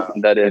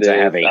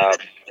heavy.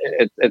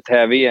 It's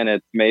heavy and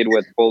it's made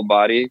with full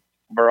body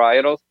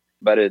varietals,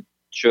 but it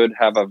should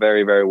have a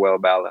very, very well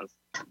balanced.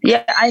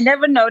 Yeah, I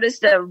never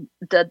noticed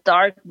the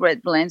dark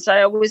red blends.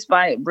 I always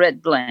buy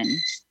red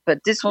blends, but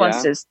this one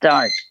says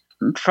dark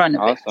in front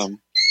of it.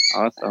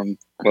 Awesome.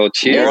 Well,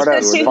 cheers.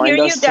 Find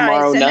us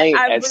tomorrow night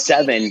at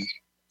 7.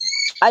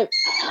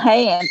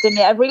 Hey,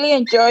 Anthony, I really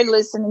enjoyed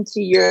listening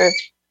to your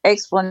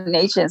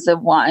explanations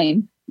of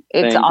wine.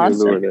 It's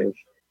awesome. You,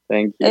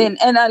 Thank you.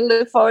 And I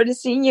look forward to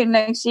seeing you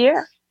next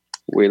year.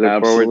 We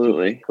look forward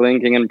to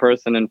clinking in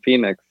person in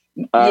Phoenix.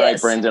 All right,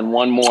 Brendan,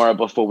 one more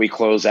before we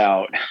close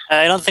out.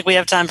 I don't think we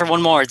have time for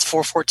one more. It's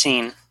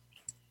 4:14.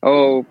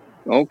 Oh,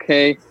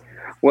 okay.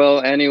 Well,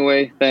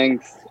 anyway,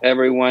 thanks,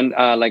 everyone.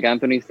 Like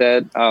Anthony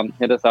said,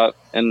 hit us out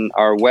in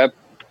our web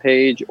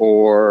page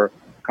or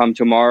come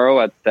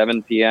tomorrow at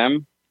 7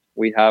 p.m.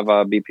 We have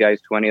BPI's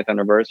 20th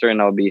anniversary,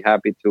 and I'll be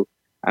happy to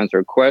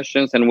answer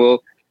questions. And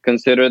we'll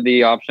consider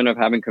the option of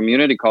having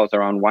community calls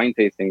around wine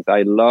tastings.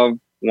 I love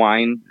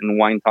wine and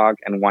wine talk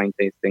and wine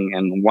tasting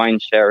and wine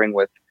sharing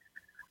with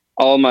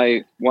all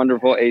my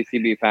wonderful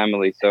ACB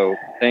family. So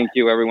thank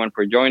you, everyone,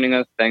 for joining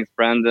us. Thanks,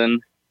 Brandon,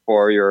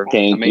 for your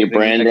Thank you,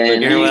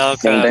 Brandon. You're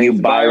welcome. Thank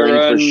you,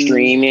 Byron, for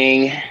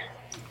streaming.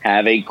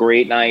 Have a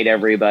great night,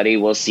 everybody.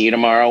 We'll see you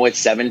tomorrow at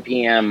 7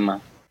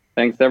 p.m.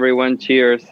 Thanks, everyone. Cheers.